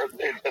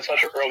at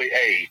such an early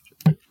age.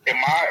 And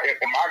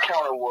my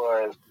counter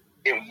was,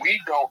 if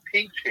we don't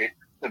teach it,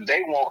 then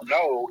they won't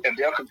know, and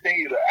they'll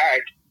continue to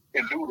act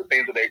and do the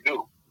things that they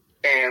do.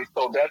 And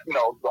so that's,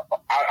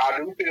 I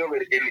do feel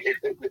that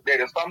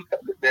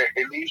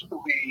it needs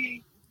to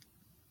be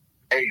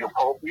age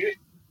appropriate.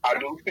 I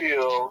do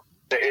feel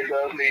that it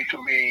does need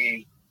to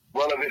be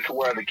relevant to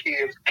where the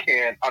kids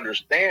can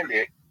understand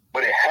it,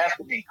 but it has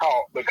to be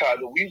taught because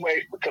if we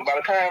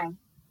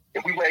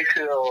wait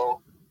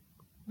till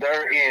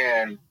they're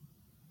in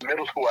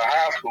middle school or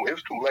high school,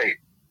 it's too late.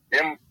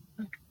 Them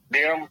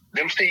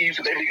seeds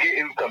they be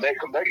getting because they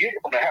get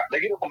it from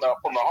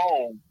the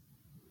home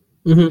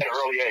at an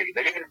early age.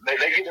 They get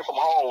it from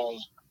home.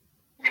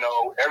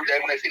 Every day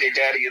when they see their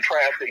daddy in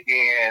traffic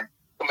and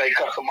somebody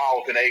cuts them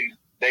off and they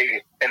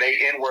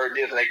N-word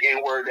this and they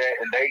N-word that,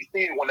 and they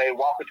see it when they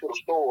walk into the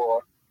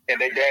store and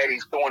their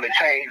daddy's throwing the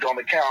change on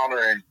the counter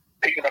and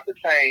picking up the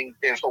change.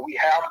 And so we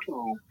have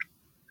to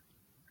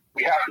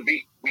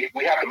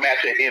match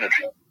that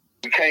energy.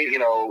 We can't,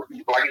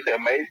 like you said,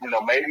 maybe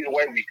the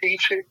way we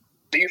teach it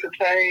needs to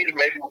change.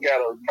 Maybe we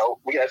gotta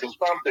do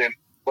something.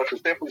 But to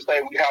simply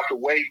say we have to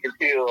wait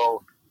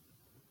until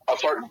a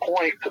certain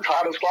point to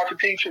try to start to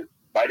teach it,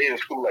 by then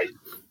it's too late.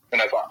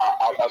 And that's all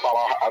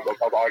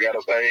I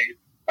gotta say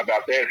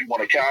about that. If you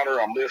want to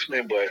counter, I'm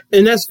listening.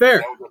 And that's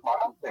fair.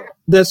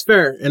 That's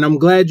fair. And I'm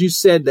glad you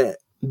said that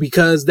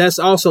because that's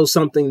also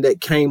something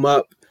that came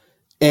up.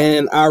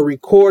 And I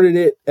recorded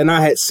it and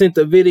I had sent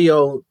the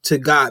video to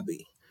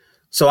Gabi.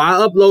 So I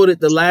uploaded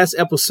the last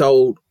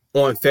episode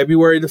on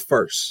February the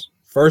 1st,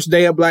 first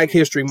day of Black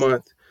History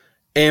Month.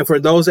 And for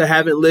those that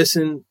haven't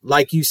listened,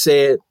 like you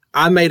said,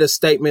 I made a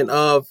statement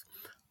of,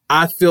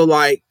 I feel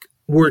like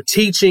we're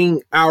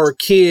teaching our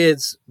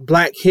kids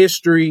Black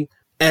history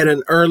at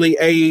an early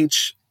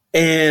age.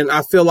 And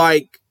I feel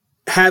like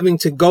having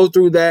to go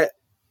through that,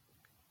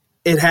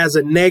 it has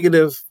a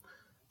negative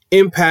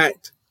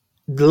impact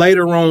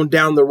later on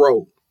down the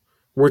road.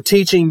 We're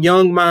teaching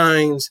young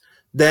minds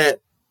that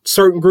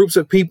certain groups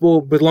of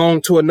people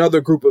belong to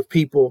another group of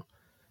people,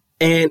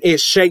 and it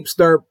shapes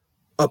their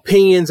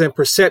opinions and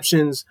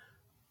perceptions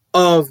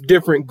of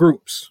different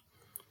groups.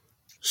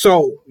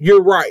 So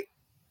you're right.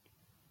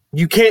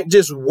 You can't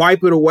just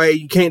wipe it away.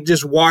 You can't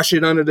just wash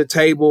it under the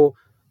table.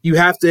 You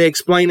have to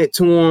explain it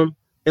to them.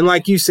 And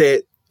like you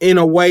said, in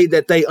a way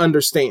that they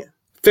understand.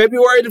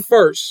 February the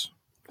 1st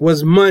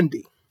was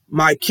Monday.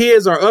 My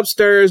kids are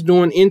upstairs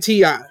doing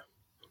NTI.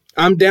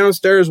 I'm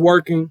downstairs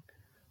working.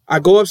 I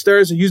go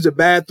upstairs to use the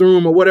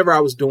bathroom or whatever I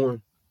was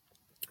doing.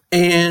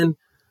 And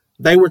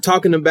they were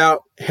talking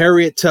about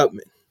Harriet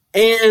Tubman.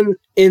 And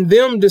in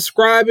them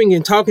describing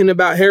and talking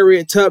about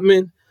Harriet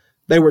Tubman,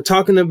 they were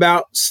talking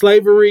about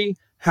slavery,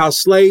 how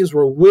slaves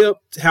were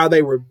whipped, how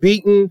they were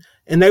beaten.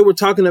 And they were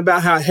talking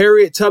about how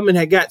Harriet Tubman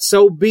had got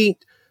so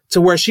beat to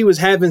where she was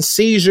having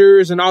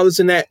seizures and all this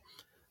and that.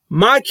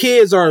 My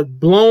kids are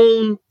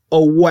blown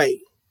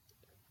away.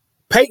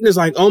 Peyton is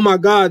like, oh my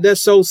God,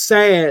 that's so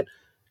sad.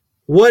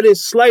 What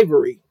is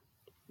slavery?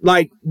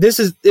 Like,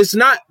 it's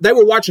not, they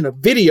were watching a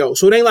video.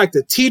 So it ain't like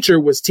the teacher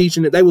was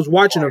teaching it. They was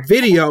watching a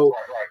video.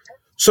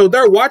 So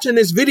they're watching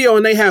this video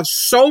and they have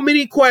so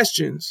many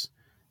questions.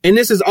 And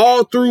this is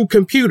all through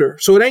computer.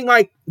 So it ain't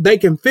like they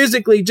can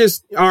physically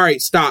just, all right,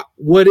 stop.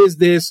 What is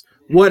this?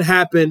 What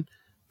happened?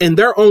 And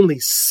they're only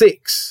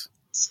 6.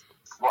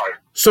 Right.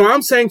 So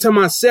I'm saying to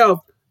myself,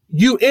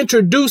 you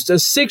introduced a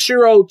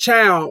 6-year-old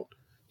child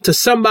to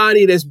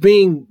somebody that's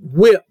being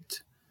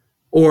whipped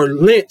or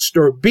lynched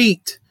or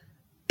beat.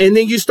 And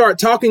then you start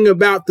talking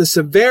about the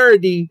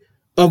severity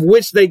of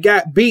which they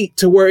got beat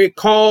to where it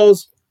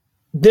caused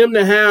them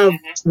to have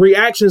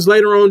reactions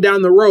later on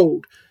down the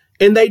road.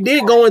 And they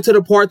did go into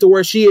the part to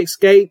where she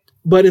escaped,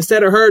 but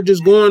instead of her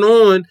just going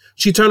on,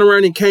 she turned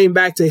around and came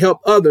back to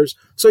help others.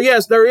 So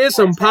yes, there is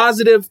some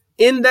positive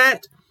in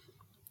that,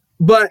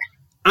 but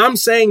I'm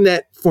saying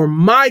that for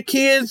my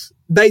kids,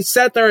 they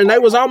sat there and they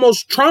was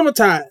almost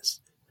traumatized.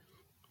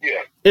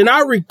 Yeah. And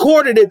I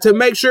recorded it to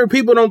make sure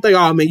people don't think,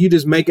 oh man, you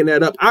just making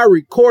that up. I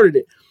recorded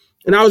it.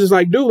 And I was just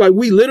like, dude, like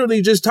we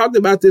literally just talked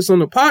about this on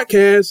the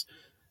podcast.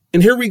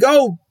 And here we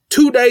go.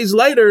 2 days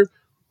later,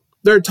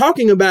 they're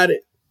talking about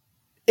it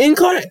in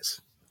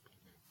class.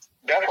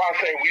 That's why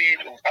I say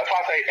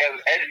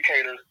as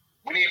educators,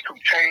 we need to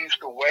change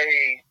the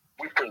way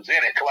we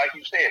present it. 'Cause like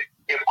you said,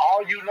 if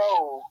all you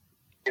know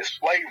is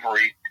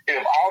slavery,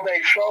 if all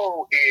they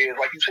show is,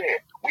 like you said,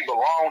 we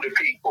belong to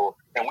people,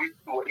 and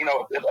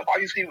if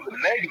all you see is a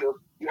negative,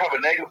 you have a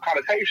negative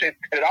connotation,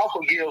 and it also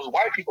gives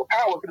white people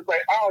power to say,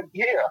 oh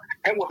yeah,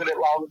 that wasn't that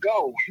long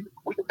ago.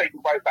 We can take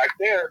you right back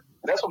there.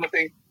 And that's one of the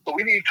things. So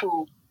we need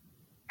to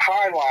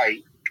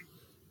highlight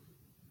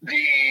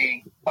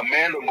the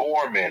Amanda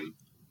Gorman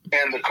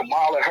and the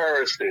Kamala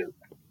Harrises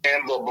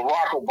and the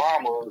Barack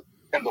Obamas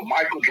and the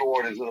Michael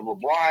Jordans and the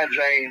LeBron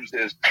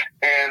Jameses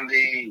and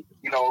the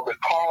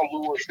Carl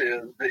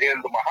Lewises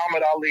and the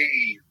Muhammad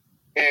Ali,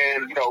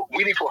 and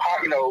we need to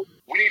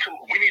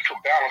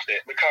balance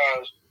that,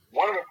 because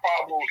one of the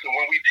problems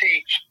when we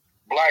teach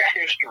Black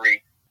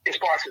history, it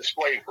starts at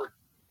slavery.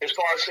 It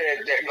starts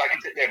at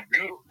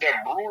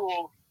that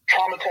brutal,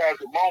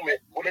 traumatizing moment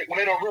when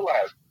they don't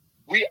realize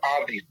we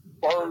are the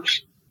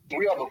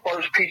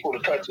first people to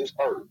touch this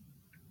earth.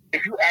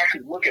 If you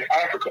actually look at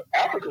Africa,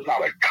 Africa is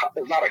not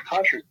a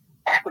country.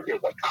 Africa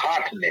is a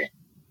continent.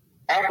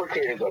 Africa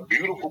is a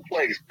beautiful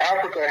place.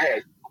 Africa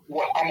has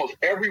almost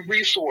every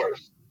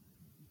resource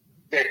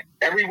that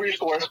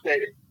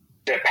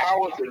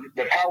powers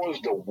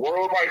the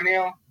world right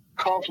now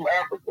comes from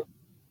Africa.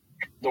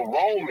 The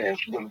Romans,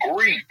 the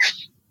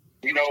Greeks,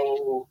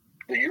 the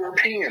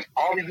Europeans,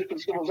 all these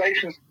different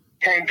civilizations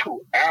came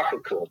to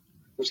Africa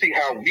to see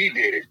how we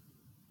did it,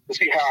 to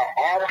see how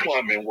our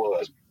plumbing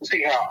was, to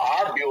see how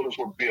our buildings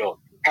were built,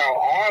 how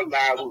our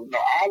lives,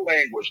 our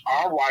language,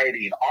 our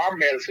writing, our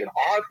medicine,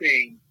 our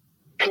thing,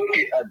 took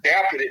it,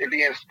 adapted it, and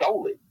then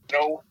stole it.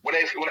 When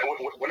they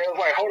was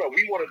like, hold up,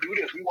 we want to do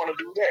this, we want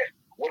to do that.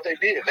 What they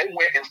did, they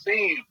went and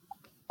seen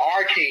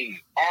our kings,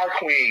 our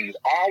queens,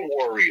 our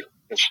warriors,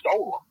 and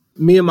stole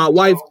them. Me and my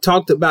wife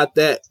talked about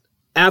that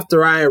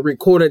after I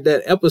recorded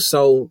that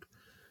episode.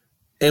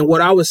 And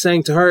what I was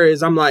saying to her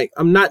is, I'm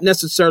not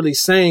necessarily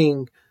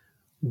saying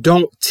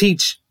don't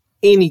teach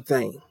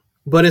anything,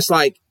 but it's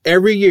like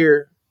every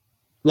year,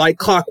 like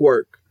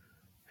clockwork,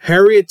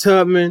 Harriet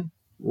Tubman,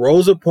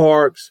 Rosa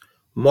Parks,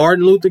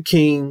 Martin Luther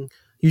King,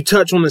 you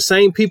touch on the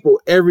same people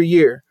every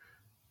year.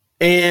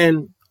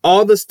 And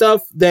all the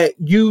stuff that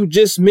you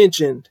just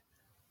mentioned,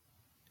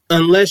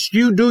 unless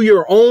you do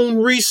your own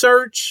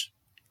research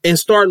and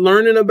start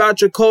learning about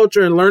your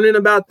culture and learning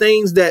about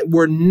things that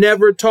were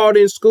never taught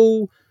in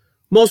school,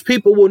 most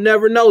people will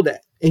never know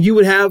that. And you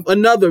would have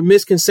another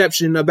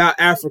misconception about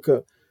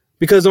Africa,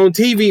 because on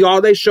TV,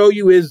 all they show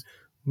you is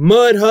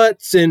mud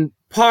huts and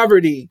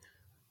poverty.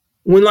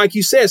 When, like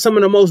you said, some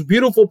of the most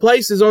beautiful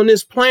places on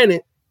this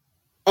planet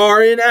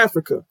are in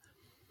Africa.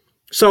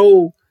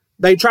 So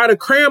they try to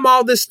cram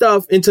all this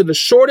stuff into the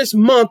shortest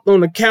month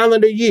on the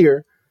calendar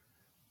year.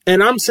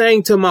 And I'm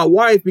saying to my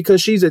wife,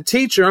 because she's a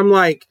teacher, I'm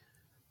like,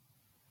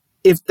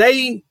 if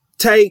they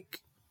take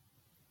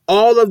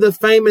all of the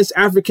famous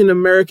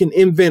African-American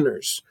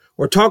inventors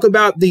or talk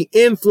about the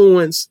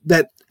influence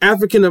that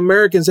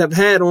African-Americans have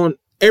had on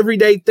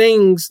everyday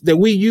things that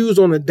we use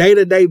on a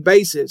day-to-day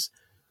basis,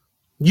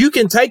 you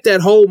can take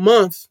that whole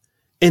month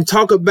and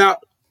talk about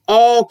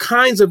all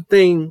kinds of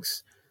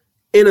things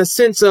in a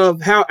sense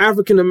of how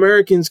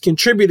African-Americans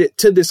contributed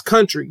to this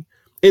country.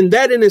 And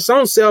that in its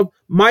own self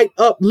might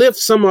uplift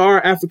some of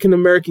our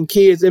African-American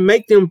kids and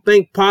make them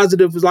think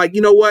positive. It's like,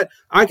 you know what?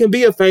 I can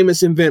be a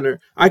famous inventor.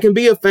 I can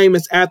be a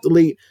famous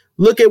athlete.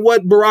 Look at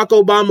what Barack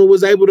Obama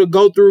was able to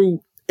go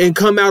through and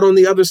come out on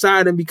the other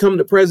side and become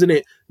the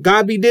president.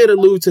 Gabi did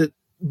allude to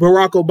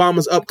Barack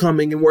Obama's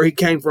upcoming and where he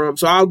came from.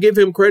 So I'll give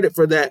him credit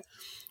for that.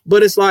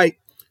 But it's like,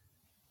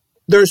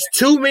 there's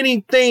too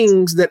many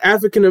things that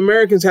African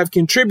Americans have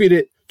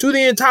contributed to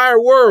the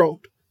entire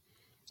world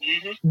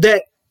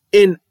that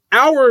in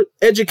our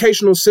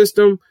educational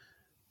system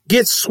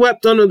gets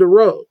swept under the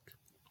rug.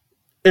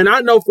 And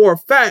I know for a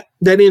fact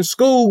that in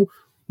school,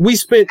 we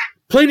spent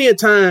plenty of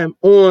time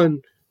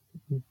on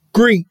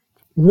Greek,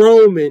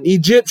 Roman,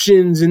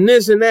 Egyptians, and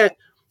this and that.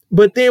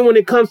 But then when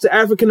it comes to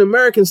African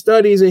American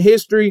studies and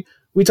history,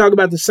 we talk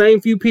about the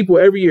same few people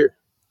every year.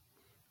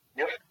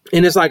 Yep.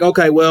 And it's like,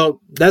 okay,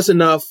 well, that's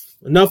enough.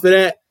 Enough of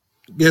that.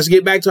 Let's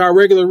get back to our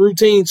regular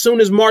routine soon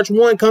as March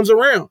 1 comes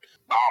around.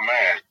 Oh,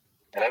 man.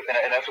 And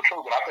that's the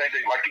truth. But I think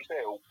that, like you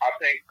said, I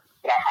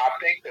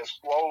think that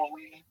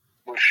slowly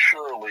but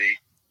surely,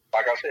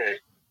 like I said,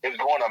 it's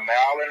going a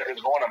mile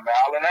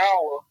an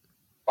hour.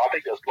 I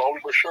think that slowly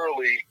but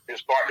surely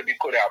it's starting to be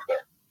put out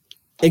there.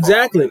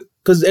 Exactly.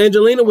 Because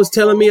Angelina was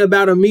telling me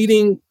about a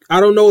meeting. I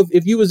don't know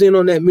if you was in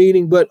on that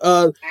meeting, but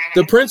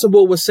the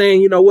principal was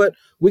saying, you know what,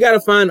 we got to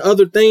find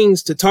other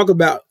things to talk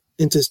about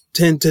and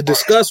to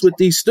discuss with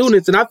these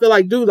students. And I feel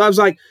like, dude, I was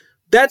like,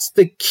 that's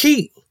the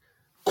key.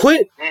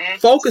 Quit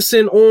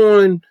focusing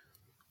on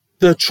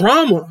the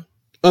trauma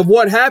of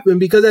what happened,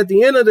 because at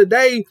the end of the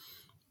day,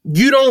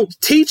 you don't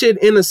teach it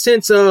in a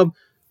sense of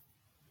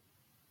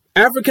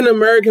African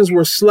Americans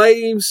were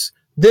slaves.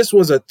 This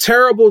was a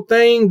terrible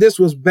thing. This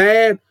was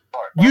bad.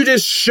 You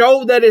just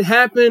show that it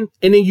happened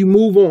and then you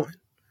move on.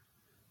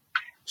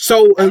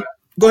 So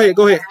go ahead. Have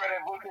you read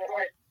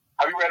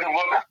the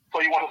book? So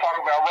you want to talk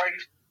about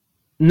race?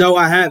 No,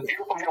 I haven't.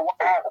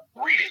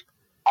 Read it.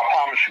 I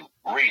promise you,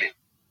 read it.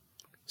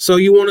 So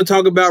you want to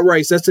talk about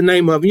race? That's the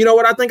name of it. You know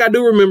what? I think I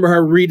do remember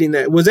her reading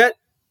that. Was that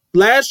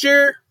last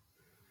year?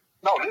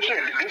 No, this is the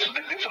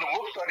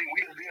book study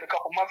we did a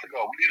couple months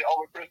ago. We did it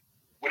over Christmas.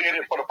 We did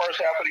it for the first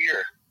half of the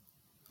year.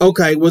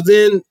 Okay, well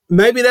then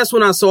maybe that's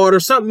when I saw it, or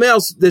something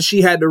else that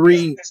she had to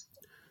read.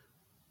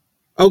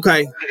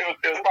 Okay. It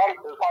was probably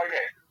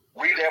that.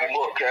 Read that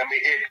book. I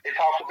mean, it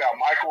talks about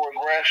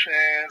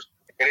microaggressions.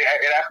 And it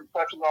actually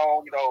touches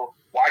on,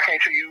 why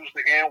can't you use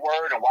the N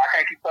word and why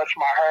can't you touch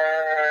my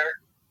hair?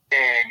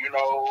 And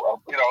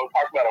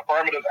talk about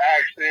affirmative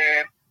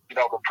action.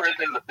 The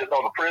prison,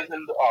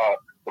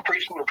 the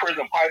preschool to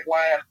prison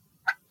pipeline.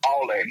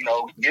 All that.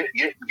 Get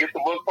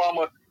the book from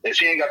her. If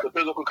she ain't got the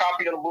physical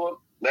copy of the book,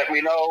 let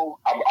me know.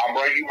 I'll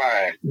bring you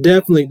mine.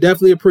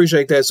 Definitely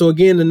appreciate that. So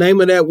again, the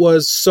name of that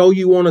was So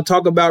You Want to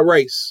Talk About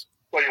Race.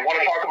 So You Want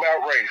to Talk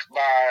About Race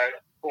by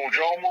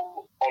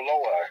Ujomu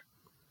Oloa.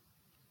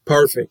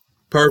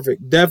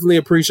 Perfect. Definitely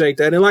appreciate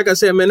that. And like I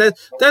said, man,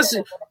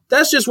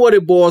 that's just what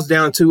it boils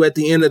down to at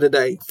the end of the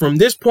day. From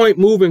this point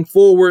moving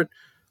forward,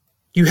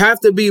 you have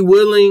to be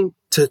willing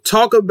to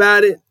talk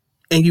about it,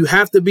 and you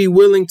have to be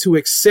willing to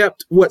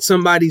accept what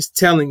somebody's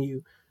telling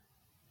you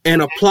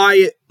and apply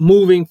it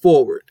moving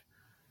forward.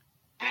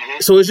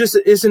 So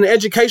it's an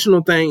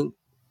educational thing.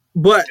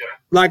 But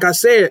like I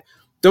said,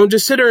 don't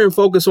just sit there and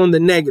focus on the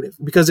negative,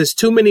 because there's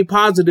too many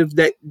positives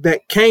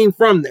that came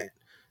from that.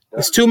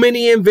 There's too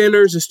many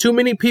inventors. There's too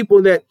many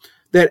people that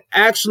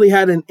actually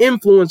had an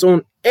influence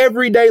on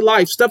everyday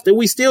life, stuff that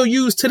we still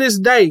use to this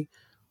day.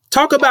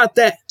 Talk about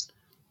that.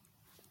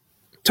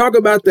 Talk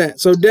about that.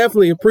 So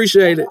definitely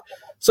appreciate it.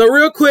 So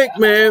real quick,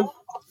 man.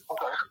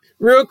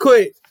 Real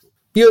quick.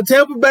 You're a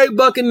Tampa Bay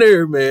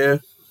Buccaneer,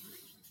 man.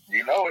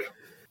 You know it.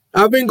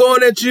 I've been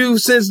going at you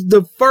since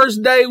the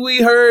first day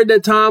we heard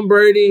that Tom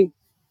Brady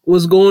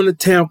was going to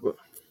Tampa.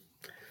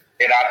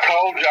 And I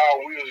told y'all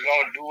we was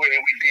going to do it,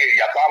 and we did.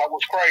 Y'all thought I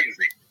was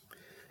crazy.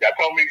 Y'all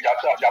told me, y'all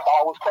thought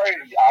I was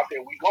crazy. I said,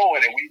 we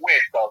going, and we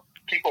went. So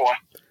keep going.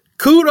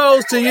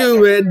 Kudos to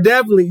you, man.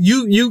 Definitely.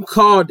 You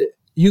called it.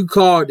 You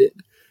called it.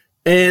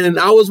 And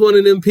I was one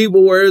of them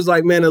people where it's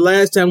like, man, the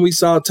last time we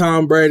saw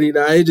Tom Brady,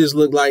 it just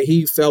looked like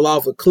he fell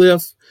off a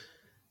cliff.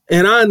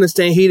 And I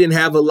understand he didn't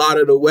have a lot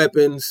of the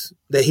weapons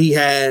that he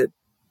had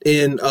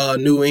in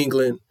New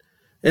England.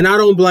 And I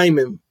don't blame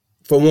him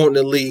for wanting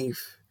to leave.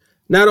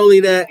 Not only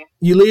that,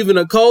 you leave in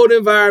a cold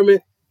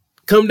environment,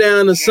 come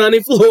down to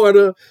sunny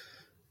Florida.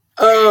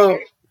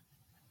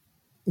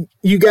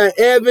 You got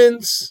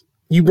Evans.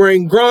 You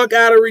bring Gronk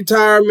out of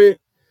retirement.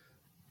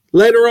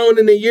 Later on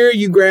in the year,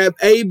 you grab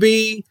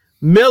AB.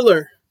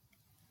 Miller.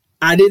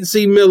 I didn't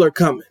see Miller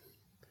coming.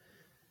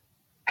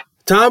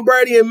 Tom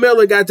Brady and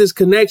Miller got this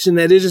connection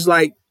that is just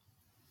like,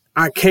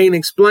 I can't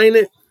explain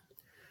it.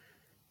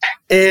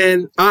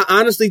 And I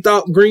honestly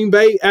thought Green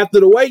Bay, after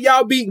the way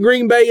y'all beat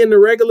Green Bay in the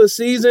regular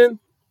season,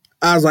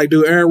 I was like,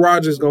 dude, Aaron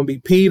Rodgers is going to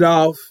be peed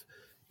off.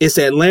 It's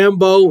at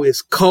Lambeau.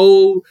 It's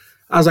cold.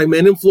 I was like,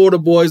 man, them Florida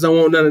boys don't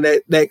want none of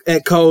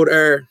that cold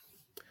air.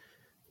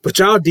 But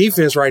y'all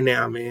defense right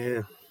now,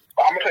 man.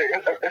 I'm going to tell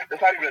you,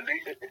 it's not even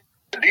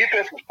the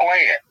defense is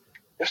playing.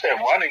 It's that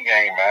running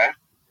game, man.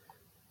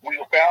 We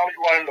finally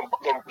running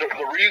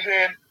the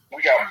reason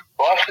we got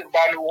busted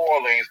by New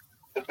Orleans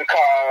is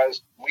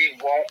because we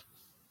want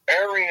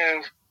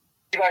Arians.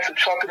 He likes to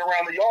chuck it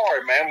around the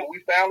yard, man. But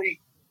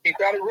he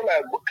finally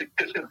realized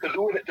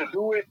to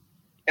do it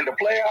in the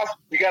playoffs,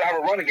 you gotta have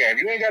a running game.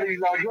 You ain't gotta,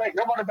 your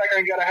running back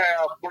ain't gotta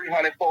have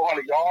 300,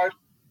 400 yards.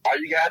 All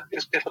you got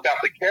it's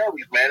about the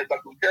carries, man. It's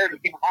like the carries to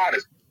keep them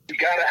honest. You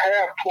gotta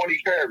have 20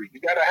 carries.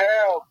 You gotta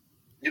have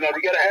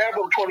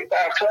those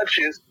 25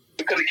 touches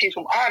because it keeps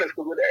them honest.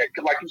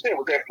 Because like you said,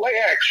 with that play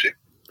action,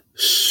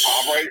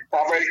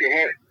 Tom Brady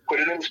can put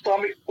it in the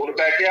stomach, pull it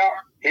back out,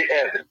 hit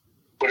Evans.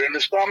 Put it in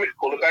the stomach,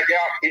 pull it back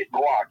out, hit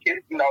Gronk. He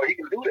can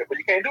do that, but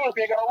you can't do it if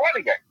you ain't got a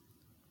running game.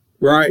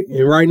 Right,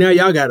 and right now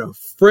y'all got a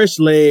fresh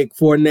leg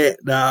Fournette,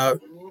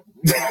 dog.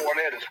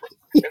 Fournette is fresh.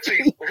 And see,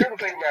 here's the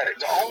thing about it.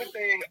 The only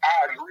thing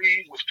I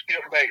agree with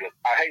Skip Bayless,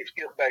 I hate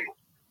Skip Bayless.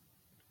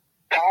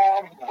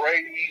 Tom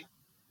Brady,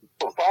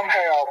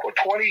 somehow for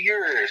 20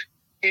 years,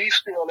 he's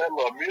still that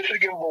little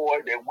Michigan boy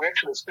that went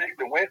to the sixth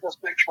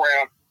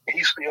round, and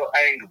he's still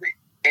angry.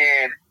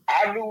 And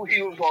I knew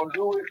he was going to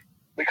do it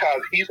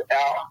because he's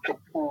out to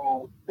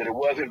prove that it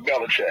wasn't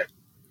Belichick.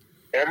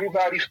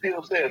 Everybody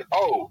still says,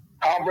 oh,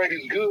 Tom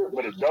Brady's good,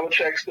 but it's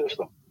Belichick's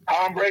system.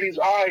 Tom Brady's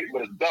all right,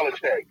 but it's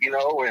Belichick,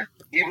 and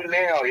even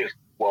now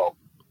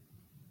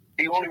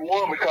he only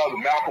won because of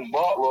Malcolm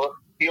Butler.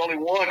 He only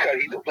won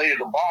because he deflated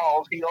the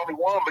balls. He only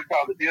won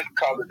because of this,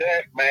 because of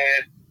that,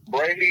 man.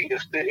 Brady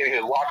is sitting in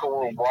his locker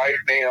room right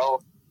now,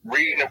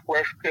 reading the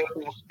Fresh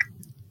Pistols.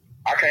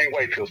 I can't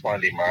wait till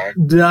Sunday, man.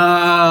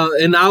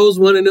 And I was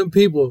one of them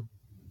people.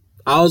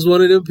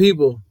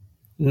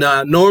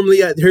 Nah,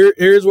 normally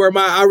here's where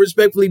I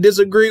respectfully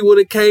disagree with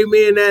it came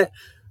in at,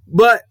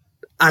 but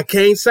I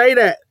can't say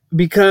that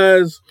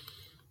because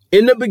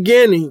in the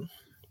beginning,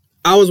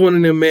 I was one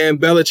of them, man,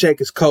 Belichick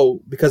is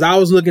cold because I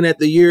was looking at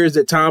the years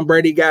that Tom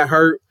Brady got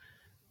hurt,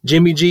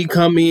 Jimmy G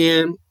come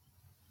in,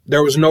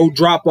 there was no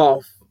drop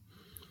off.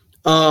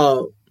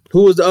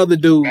 Who was the other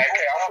dude? Matt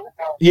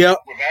Castle. Yep.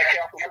 When Matt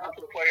Castle went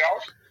to the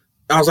playoffs.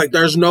 I was like,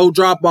 there's no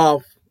drop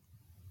off.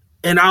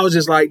 And I was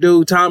just like,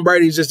 dude, Tom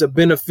Brady's just a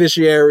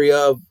beneficiary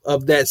of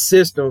that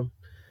system.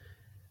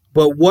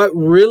 But what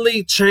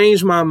really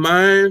changed my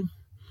mind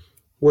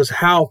was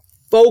how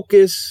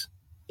focused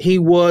he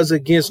was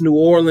against New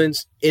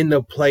Orleans in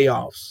the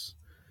playoffs.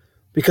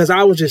 Because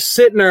I was just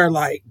sitting there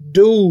like,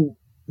 dude,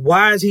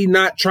 why is he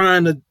not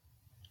trying to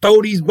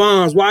throw these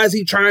bombs? Why is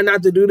he trying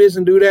not to do this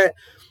and do that?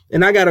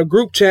 And I got a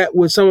group chat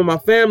with some of my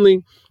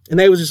family, and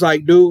they was just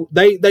like, dude,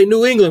 they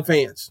New England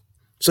fans.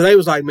 So they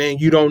was like, man,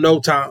 you don't know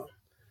Tom.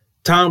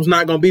 Tom's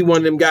not going to be one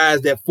of them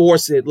guys that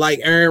force it like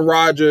Aaron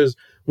Rodgers.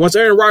 Once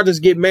Aaron Rodgers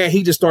get mad,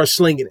 he just starts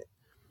slinging it.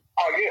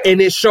 Oh, yeah. And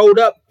it showed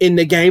up in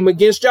the game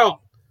against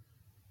y'all.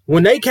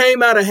 When they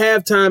came out of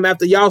halftime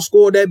after y'all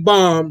scored that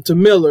bomb to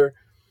Miller,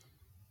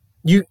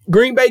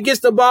 Green Bay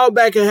gets the ball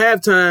back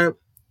at halftime,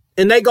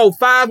 and they go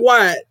 5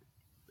 wide,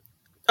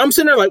 I'm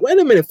sitting there like, wait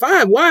a minute,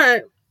 5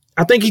 wide.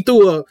 I think he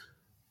threw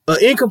a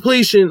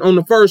incompletion on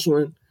the first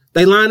one.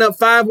 They line up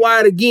 5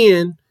 wide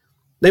again.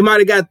 They might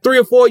have got 3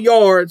 or 4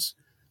 yards.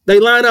 They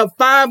line up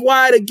 5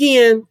 wide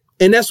again,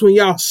 and that's when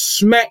y'all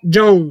smack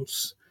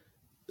Jones,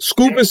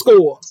 scoop and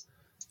score.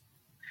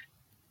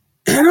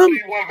 And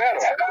one better.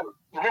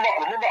 Remember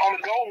on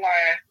the goal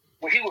line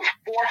when he was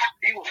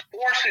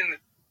forcing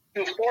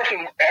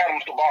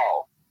Adams the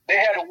ball. They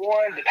had the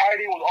tight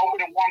end was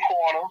open in one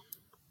corner.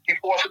 He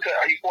forced it to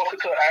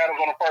Adams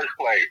on the first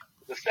play.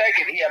 The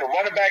second, he had to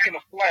run it back in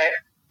the flat,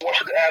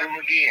 force it to Adams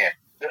again.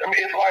 I mean,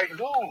 it's like, dude,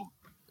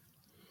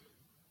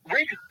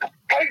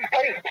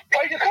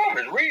 play your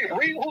coverage.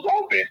 Read who's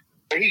open.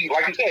 But he,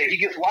 like you said, he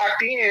gets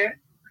locked in.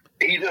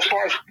 And he just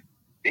starts.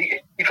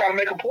 He trying to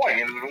make a point,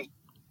 and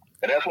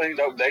that's when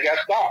they got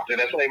stopped, and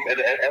that's when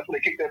they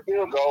kicked that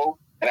field goal.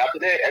 And after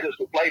that, I just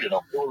deflated them.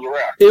 It was a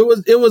wrap.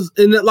 It was,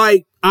 and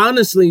like,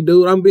 honestly,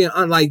 dude, I'm being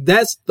like,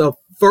 that's the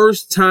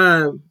first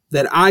time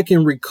that I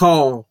can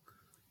recall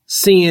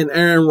seeing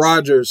Aaron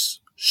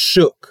Rodgers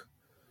shook.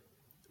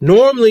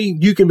 Normally,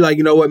 you can be like,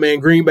 you know what,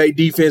 man, Green Bay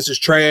defense is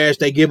trash.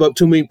 They give up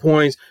too many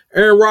points.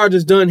 Aaron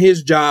Rodgers done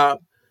his job.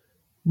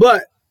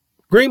 But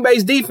Green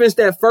Bay's defense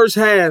that first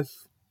half,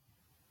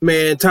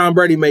 man, Tom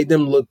Brady made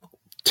them look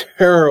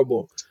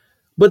terrible.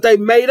 But they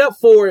made up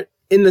for it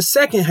in the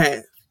second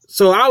half.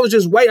 So I was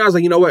just waiting. I was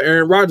like, you know what,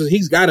 Aaron Rodgers,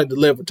 he's got to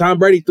deliver. Tom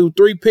Brady threw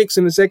 3 picks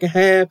in the second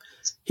half.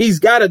 He's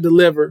got to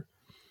deliver.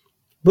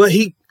 But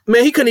he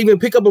couldn't even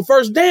pick up a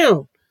first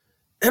down.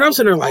 And I'm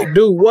sitting there like,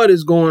 dude, what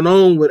is going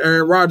on with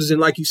Aaron Rodgers?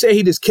 And like you said,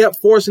 he just kept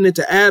forcing it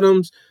to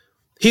Adams.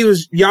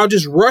 Y'all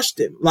just rushed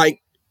him.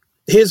 Like,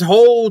 his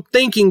whole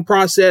thinking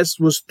process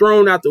was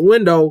thrown out the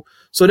window.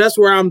 So that's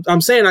where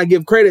I'm saying I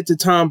give credit to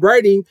Tom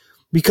Brady,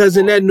 because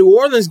in that New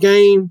Orleans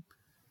game,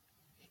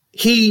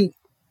 he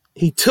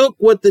took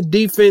what the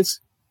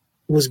defense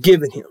was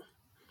giving him.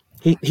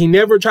 He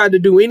never tried to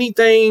do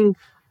anything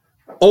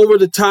over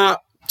the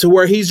top to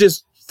where he's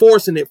just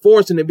forcing it,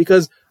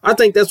 because I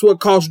think that's what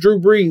cost Drew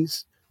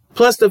Brees.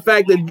 Plus the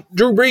fact that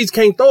Drew Brees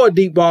can't throw a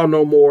deep ball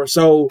no more.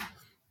 So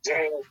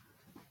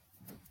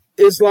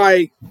it's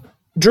like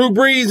Drew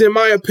Brees, in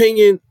my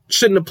opinion,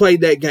 shouldn't have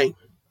played that game.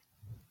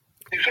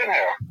 He shouldn't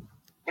have.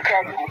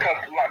 Because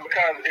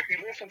if you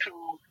listen to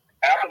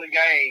after the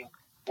game,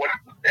 what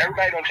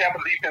everybody on Tampa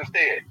defense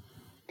said,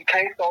 he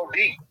can't throw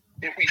deep.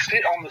 If we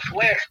sit on the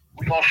slants,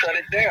 we're going to shut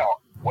it down.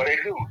 What they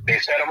do, they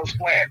set on the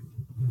slant.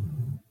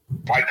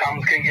 Mike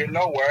Thomas can't get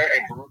nowhere,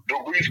 and Drew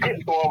Brees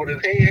couldn't throw over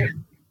his head.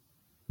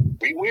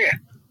 We win.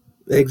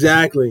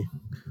 Exactly.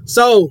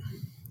 So,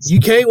 you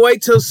can't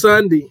wait till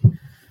Sunday.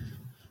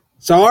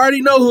 So, I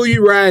already know who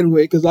you riding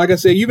with, because like I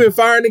said, you've been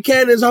firing the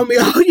cannons on me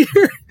all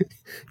year.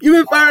 You've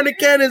been firing the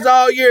cannons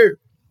all year.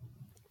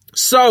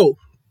 So,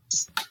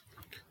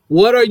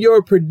 what are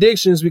your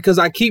predictions? Because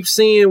I keep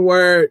seeing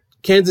where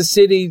Kansas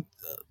City,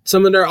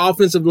 some of their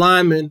offensive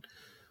linemen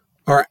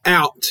are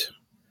out.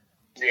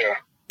 Yeah.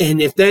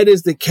 And if that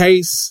is the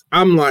case,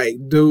 I'm like,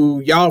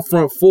 dude, y'all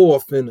front four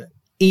finna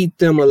eat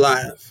them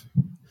alive.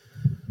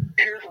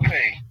 Here's the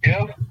thing.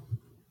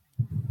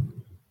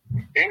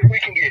 If we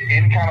can get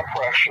any kind of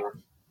pressure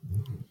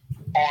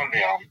on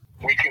them,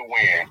 we can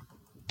win.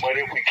 But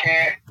if we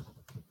can't,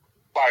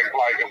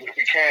 if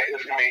we can't,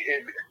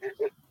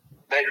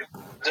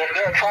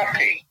 they're a trap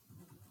team.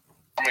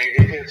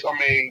 If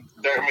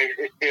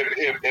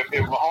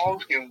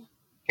Mahomes can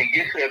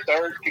get to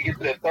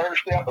that third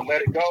step and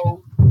let it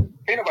go,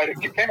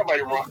 can't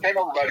nobody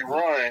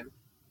run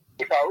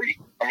with Kyrie.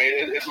 I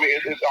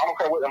don't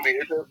care what.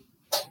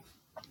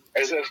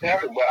 It's just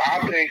happened. But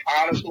I think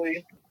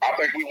honestly,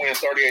 we win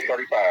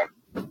 38-35.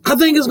 I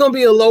think it's gonna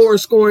be a lower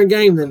scoring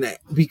game than that,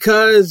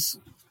 because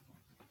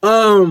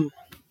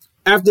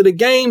after the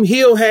game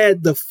Hill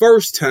had the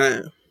first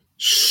time,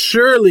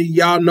 surely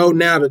y'all know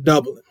now to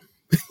double it.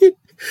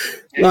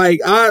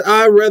 Like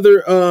I rather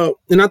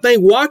and I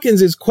think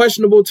Watkins is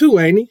questionable too,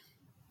 ain't he?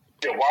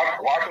 Yeah,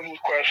 Watkins was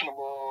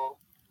questionable.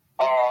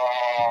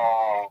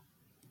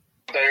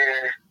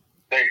 They're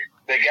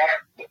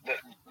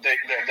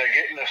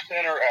getting the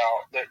center out.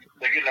 They're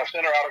getting the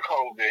center out of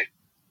COVID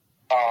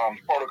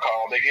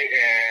protocol. They're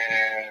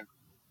getting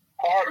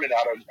Hardman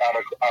out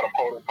of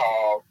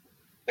protocol.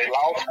 They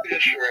lost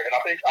Fisher, and I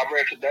think I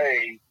read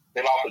today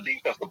they lost a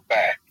defensive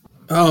back.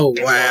 Oh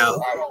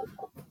wow!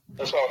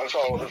 And so,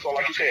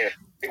 like you said,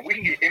 if we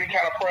can get any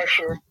kind of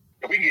pressure,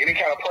 we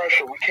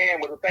can.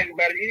 But the thing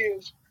about it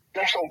is,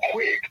 they're so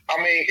quick.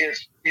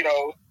 It's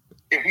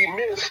if we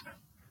miss,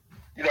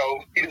 he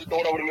just throw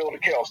it over the middle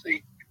of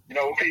Kelsey. Like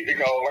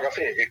I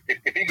said,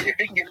 if he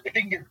can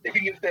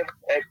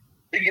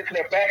get to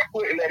that back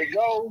foot and let it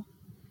go,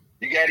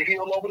 you got to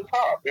heel over the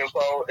top. And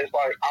so it's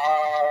like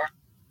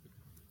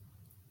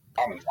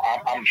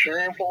I'm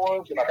cheering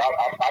for us, and I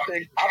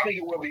think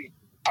it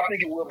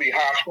will be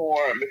high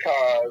scoring,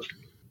 because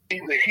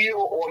either Hill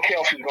or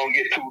Kelsey's gonna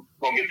get two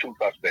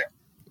touchdowns.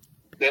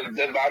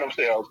 That's by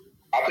themselves.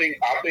 I think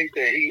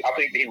that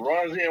he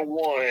runs in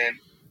one,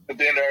 and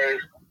then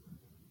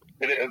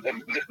then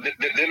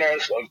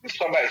there's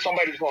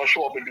somebody's going to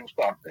show up and do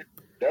something.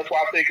 That's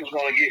why I think it's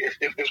going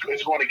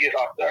to get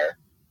up there.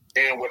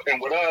 And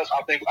with us,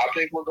 I think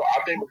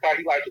because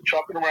he likes to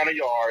chuck it around the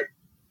yard,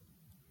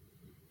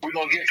 we're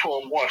going to get to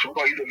him once. We're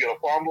going to either get a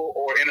fumble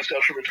or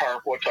interception return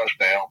for a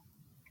touchdown.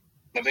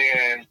 And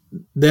then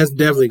that's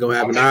definitely going to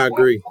happen. I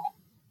agree.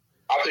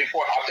 I think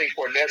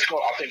Fournette's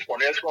going to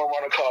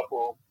run a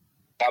couple.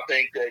 I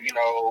think that,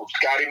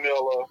 Scotty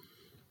Miller,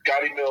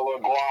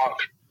 Gronk,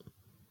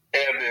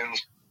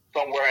 Evans,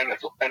 somewhere in the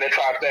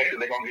trifecta,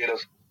 they're going to get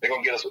us a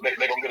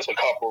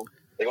couple.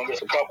 They're going to get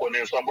us a couple, and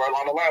then somewhere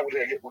along the line, we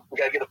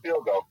got to get a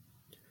field goal.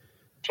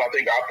 So I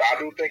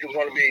do think it's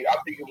going to be. I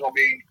think it's going to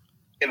be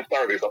in the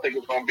 30s. I think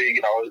it's going to be.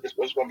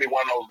 It's going to be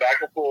one of those back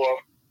and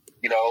forth.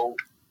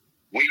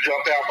 We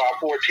jump out by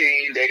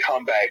 14, they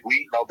come back.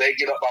 They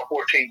get up by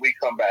 14, we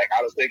come back.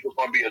 I just think it's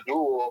going to be a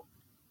duel,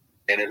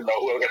 and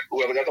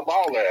whoever got the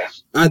ball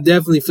last. I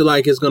definitely feel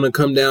like it's going to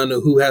come down to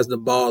who has the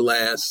ball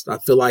last. I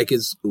feel like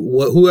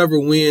whoever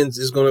wins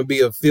is going to be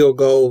a field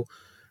goal.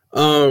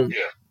 Yeah.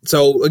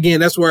 So again,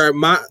 that's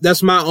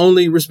my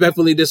only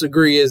respectfully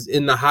disagree is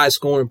in the high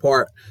scoring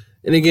part.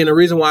 And again, the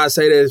reason why I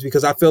say that is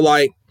because I feel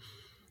like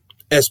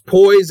as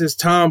poised as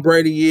Tom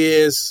Brady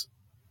is,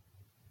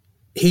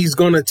 he's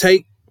going to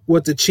take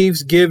what the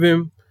Chiefs give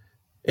him.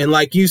 And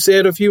like you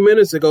said a few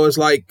minutes ago, it's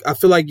like I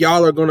feel like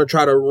y'all are going to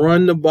try to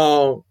run the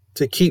ball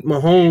to keep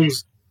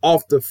Mahomes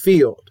off the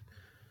field.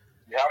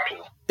 Yeah.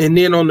 And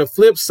then on the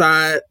flip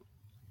side,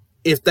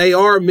 if they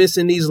are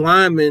missing these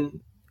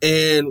linemen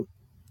and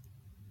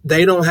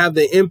they don't have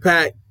the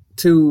impact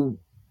to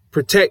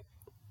protect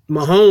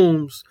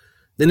Mahomes,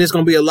 then it's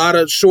going to be a lot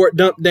of short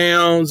dump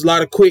downs, a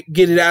lot of quick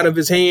get it out of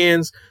his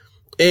hands.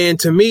 And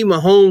to me,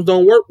 Mahomes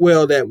don't work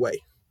well that way.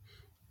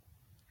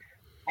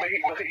 But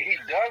he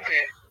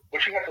doesn't,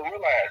 but you have to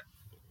realize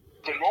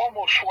the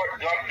normal short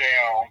dump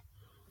down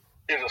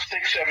is a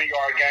 6-7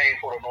 yard gain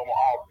for the normal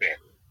offense.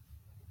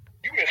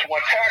 You miss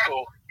one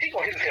tackle, he's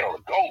going to hit his head on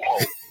the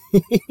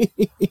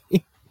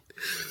goalpost.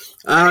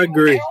 I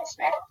agree.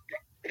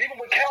 Even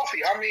with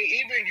Kelsey,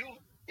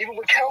 even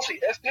with Kelsey,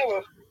 that's still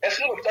a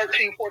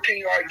 13, 14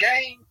 yard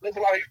gain. It's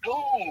like,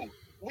 dude,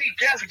 we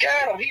just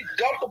got him. He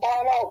dumped the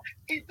ball out.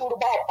 He threw the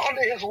ball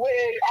under his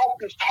leg,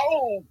 off his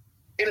toe.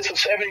 And it's a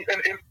 7,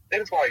 and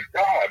it's like,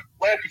 God,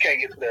 glad you can't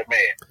get to that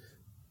man.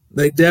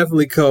 They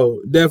definitely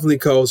cold.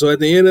 So at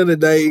the end of the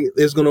day,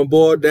 it's going to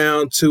boil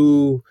down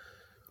to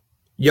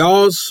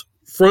y'all's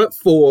front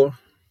four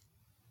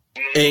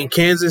and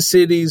Kansas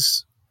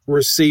City's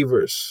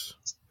receivers.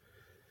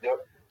 Yep.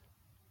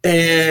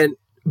 And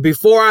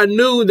before I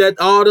knew that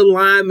all the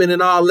linemen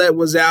and all that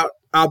was out,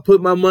 I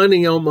put my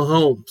money on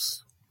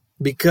Mahomes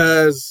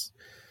because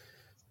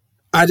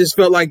I just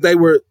felt like they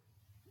were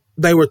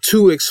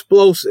too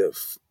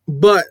explosive.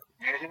 But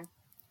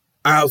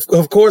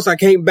of course I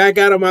can't back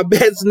out of my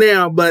bets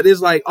now, but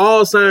it's like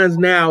all signs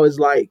now is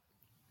like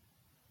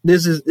I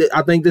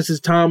think this is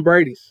Tom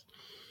Brady's.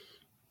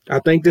 The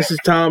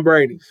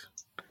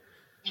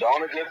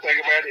only good thing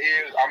about it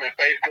is I'm in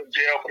Facebook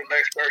jail for the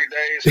next 30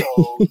 days, so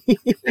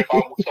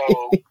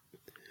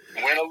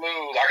win or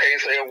lose, I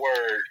can't say a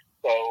word.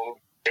 So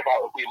if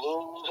we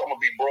lose, I'm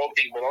gonna be broke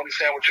eating bologna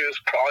sandwiches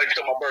probably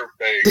till my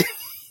birthday.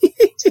 I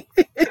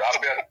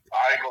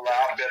ain't gonna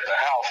lie, I bet the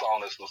house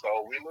on this.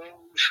 So we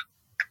lose.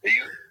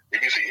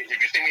 If you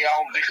see me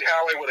out on Dixie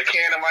Highway with a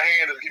can in my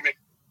hand, just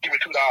give me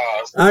 $2.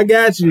 I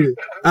got you.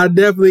 I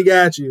definitely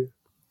got you.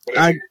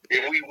 But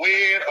if we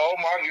win, oh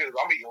my goodness,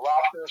 I'm eating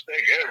lobster and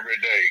steak every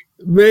day.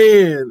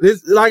 Man,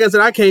 like I said,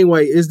 I can't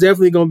wait. It's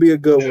definitely gonna be a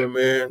good one,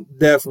 man.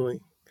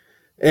 Definitely.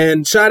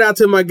 And shout out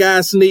to my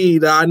guy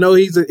Sneed. I know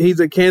he's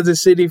a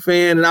Kansas City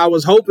fan, and I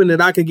was hoping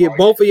that I could get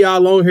both of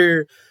y'all on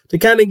here to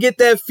kind of get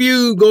that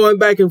feud going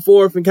back and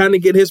forth and kind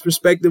of get his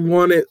perspective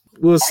on it.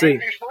 We'll see.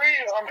 If he's free,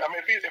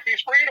 if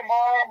he's free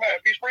tomorrow,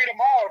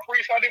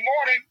 free Sunday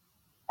morning,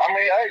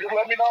 hey, just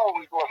let me know.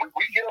 We can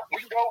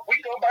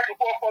go back and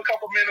forth for a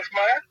couple minutes,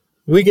 man.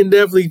 We can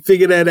definitely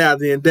figure that out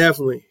then,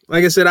 definitely.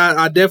 Like I said,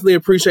 I definitely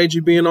appreciate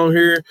you being on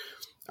here.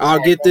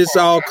 I'll get this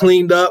all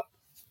cleaned up,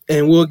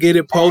 and we'll get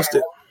it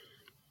posted.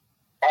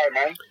 All right,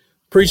 man.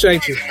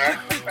 Appreciate you. All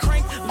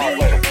right,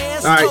 later.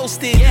 All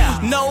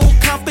right. No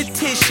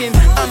competition,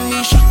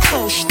 Anisha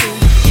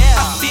coasting.